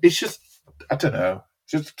 It's just, I don't know.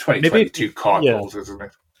 It's just 2022 Cardinals, isn't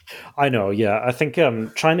it? I know, yeah. I think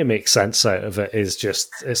trying to make sense out of it is just,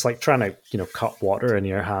 it's like trying to, cut water in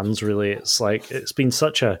your hands, really. It's like, it's been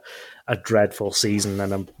such a dreadful season,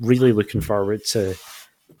 and I'm really looking forward to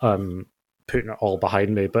putting it all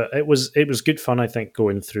behind me. But it was good fun, I think,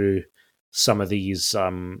 going through some of these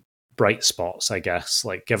bright spots, I guess,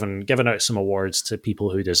 like giving out some awards to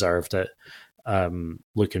people who deserved it,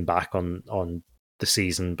 looking back on the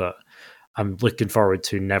season. But I'm looking forward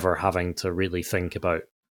to never having to really think about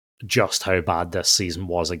just how bad this season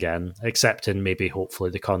was again, except in maybe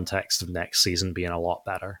hopefully the context of next season being a lot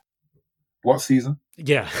better. What season?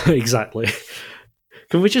 Yeah, exactly.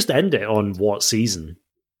 Can we just end it on what season?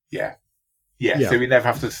 Yeah. So we never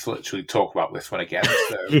have to literally talk about this one again.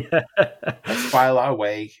 So let's file that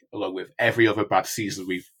away, along with every other bad season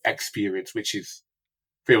we've experienced, which is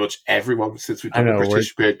pretty much everyone since we've done the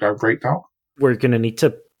British Birdgang breakdown. We're going to need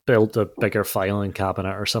to build a bigger filing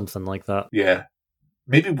cabinet or something like that. Yeah.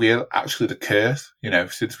 Maybe we're actually the curse.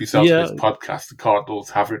 Since we started this podcast, the Cardinals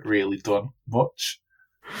haven't really done much.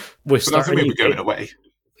 But that's maybe going away.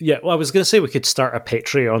 Yeah, well, I was going to say we could start a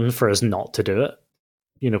Patreon for us not to do it.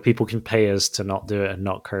 People can pay us to not do it and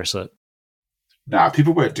not curse it. Nah,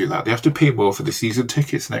 people won't do that. They have to pay more for the season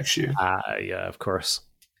tickets next year. Yeah, of course.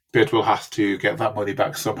 Bird will have to get that money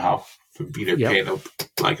back somehow from paying up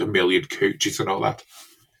like 1 million coaches and all that.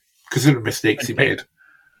 Because of the mistakes he made.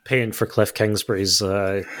 Paying for Cliff Kingsbury's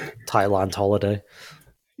Thailand holiday.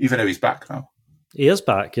 Even though he's back now. He is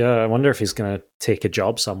back, yeah. I wonder if he's going to take a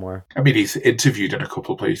job somewhere. I mean, he's interviewed in a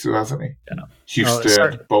couple of places, hasn't he? Yeah.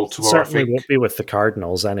 Houston, Baltimore, certainly won't be with the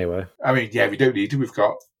Cardinals anyway. I mean, yeah, we don't need to. We've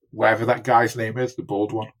got whatever that guy's name is, the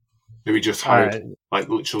bald one, that we just hired like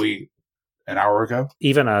literally an hour ago.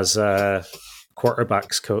 Even as a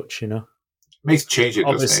quarterbacks coach, Makes change it,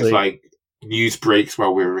 doesn't it? It's like news breaks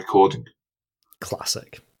while we're recording.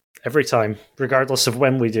 Classic. Every time, regardless of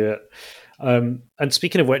when we do it. And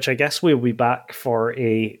speaking of which, I guess we'll be back for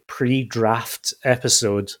a pre-draft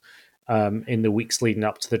episode in the weeks leading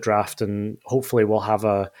up to the draft, and hopefully we'll have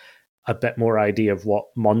a bit more idea of what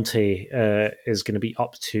Monte is going to be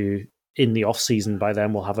up to in the off-season. By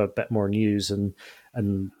then we'll have a bit more news and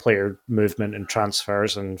player movement and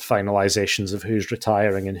transfers and finalizations of who's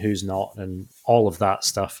retiring and who's not and all of that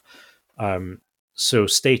stuff. So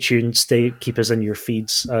stay tuned, keep us in your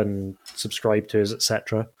feeds and subscribe to us,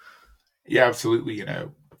 etc. Yeah, absolutely.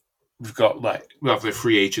 We've got we'll have the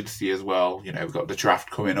free agency as well. We've got the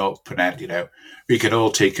draft coming up, and then we can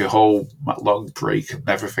all take a whole long break and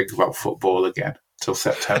never think about football again till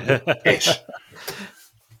September-ish.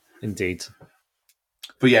 Indeed.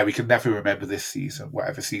 But yeah, we can never remember this season,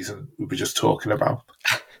 whatever season we were just talking about.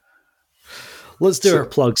 Let's do our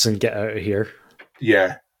plugs and get out of here.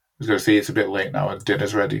 Yeah. I was going to say it's a bit late now and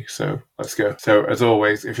dinner's ready, so let's go. So, as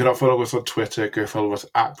always, if you're not following us on Twitter, go follow us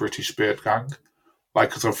at BritishBirdgang.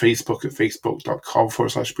 Like us on Facebook at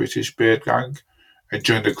facebook.com/BritishBirdgang. And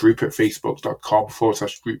join the group at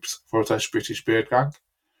facebook.com/groups/BritishBirdgang.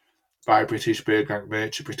 Buy British Birdgang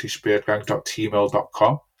merch at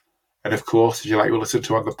BritishBirdgang.tmail.com. And of course, if you like to listen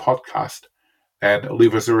to on the podcast, then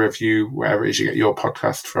leave us a review wherever it is you get your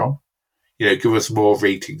podcast from. Give us more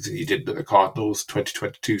ratings than you did at the Cardinals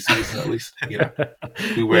 2022 season, at least.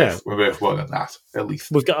 We're worth more than that, at least.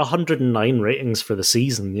 We've got 109 ratings for the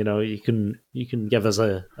season. You can give us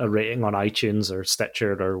a rating on iTunes or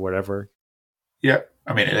Stitcher or wherever. Yeah,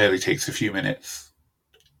 I mean, it only takes a few minutes.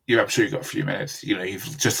 I'm sure you've got a few minutes.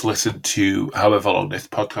 You've just listened to however long this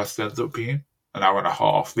podcast ends up being, an hour and a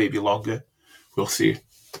half, maybe longer. We'll see.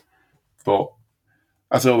 But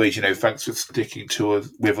as always, thanks for sticking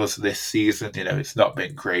with us this season. It's not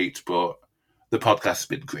been great, but the podcast has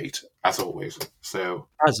been great, as always. So,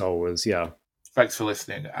 as always, yeah. Thanks for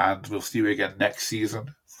listening, and we'll see you again next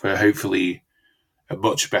season for hopefully a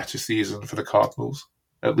much better season for the Cardinals,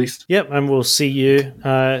 at least. Yep, and we'll see you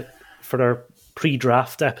for our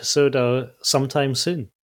pre-draft episode sometime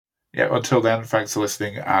soon. Yeah, until then, thanks for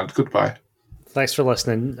listening, and goodbye. Thanks for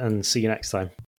listening, and see you next time.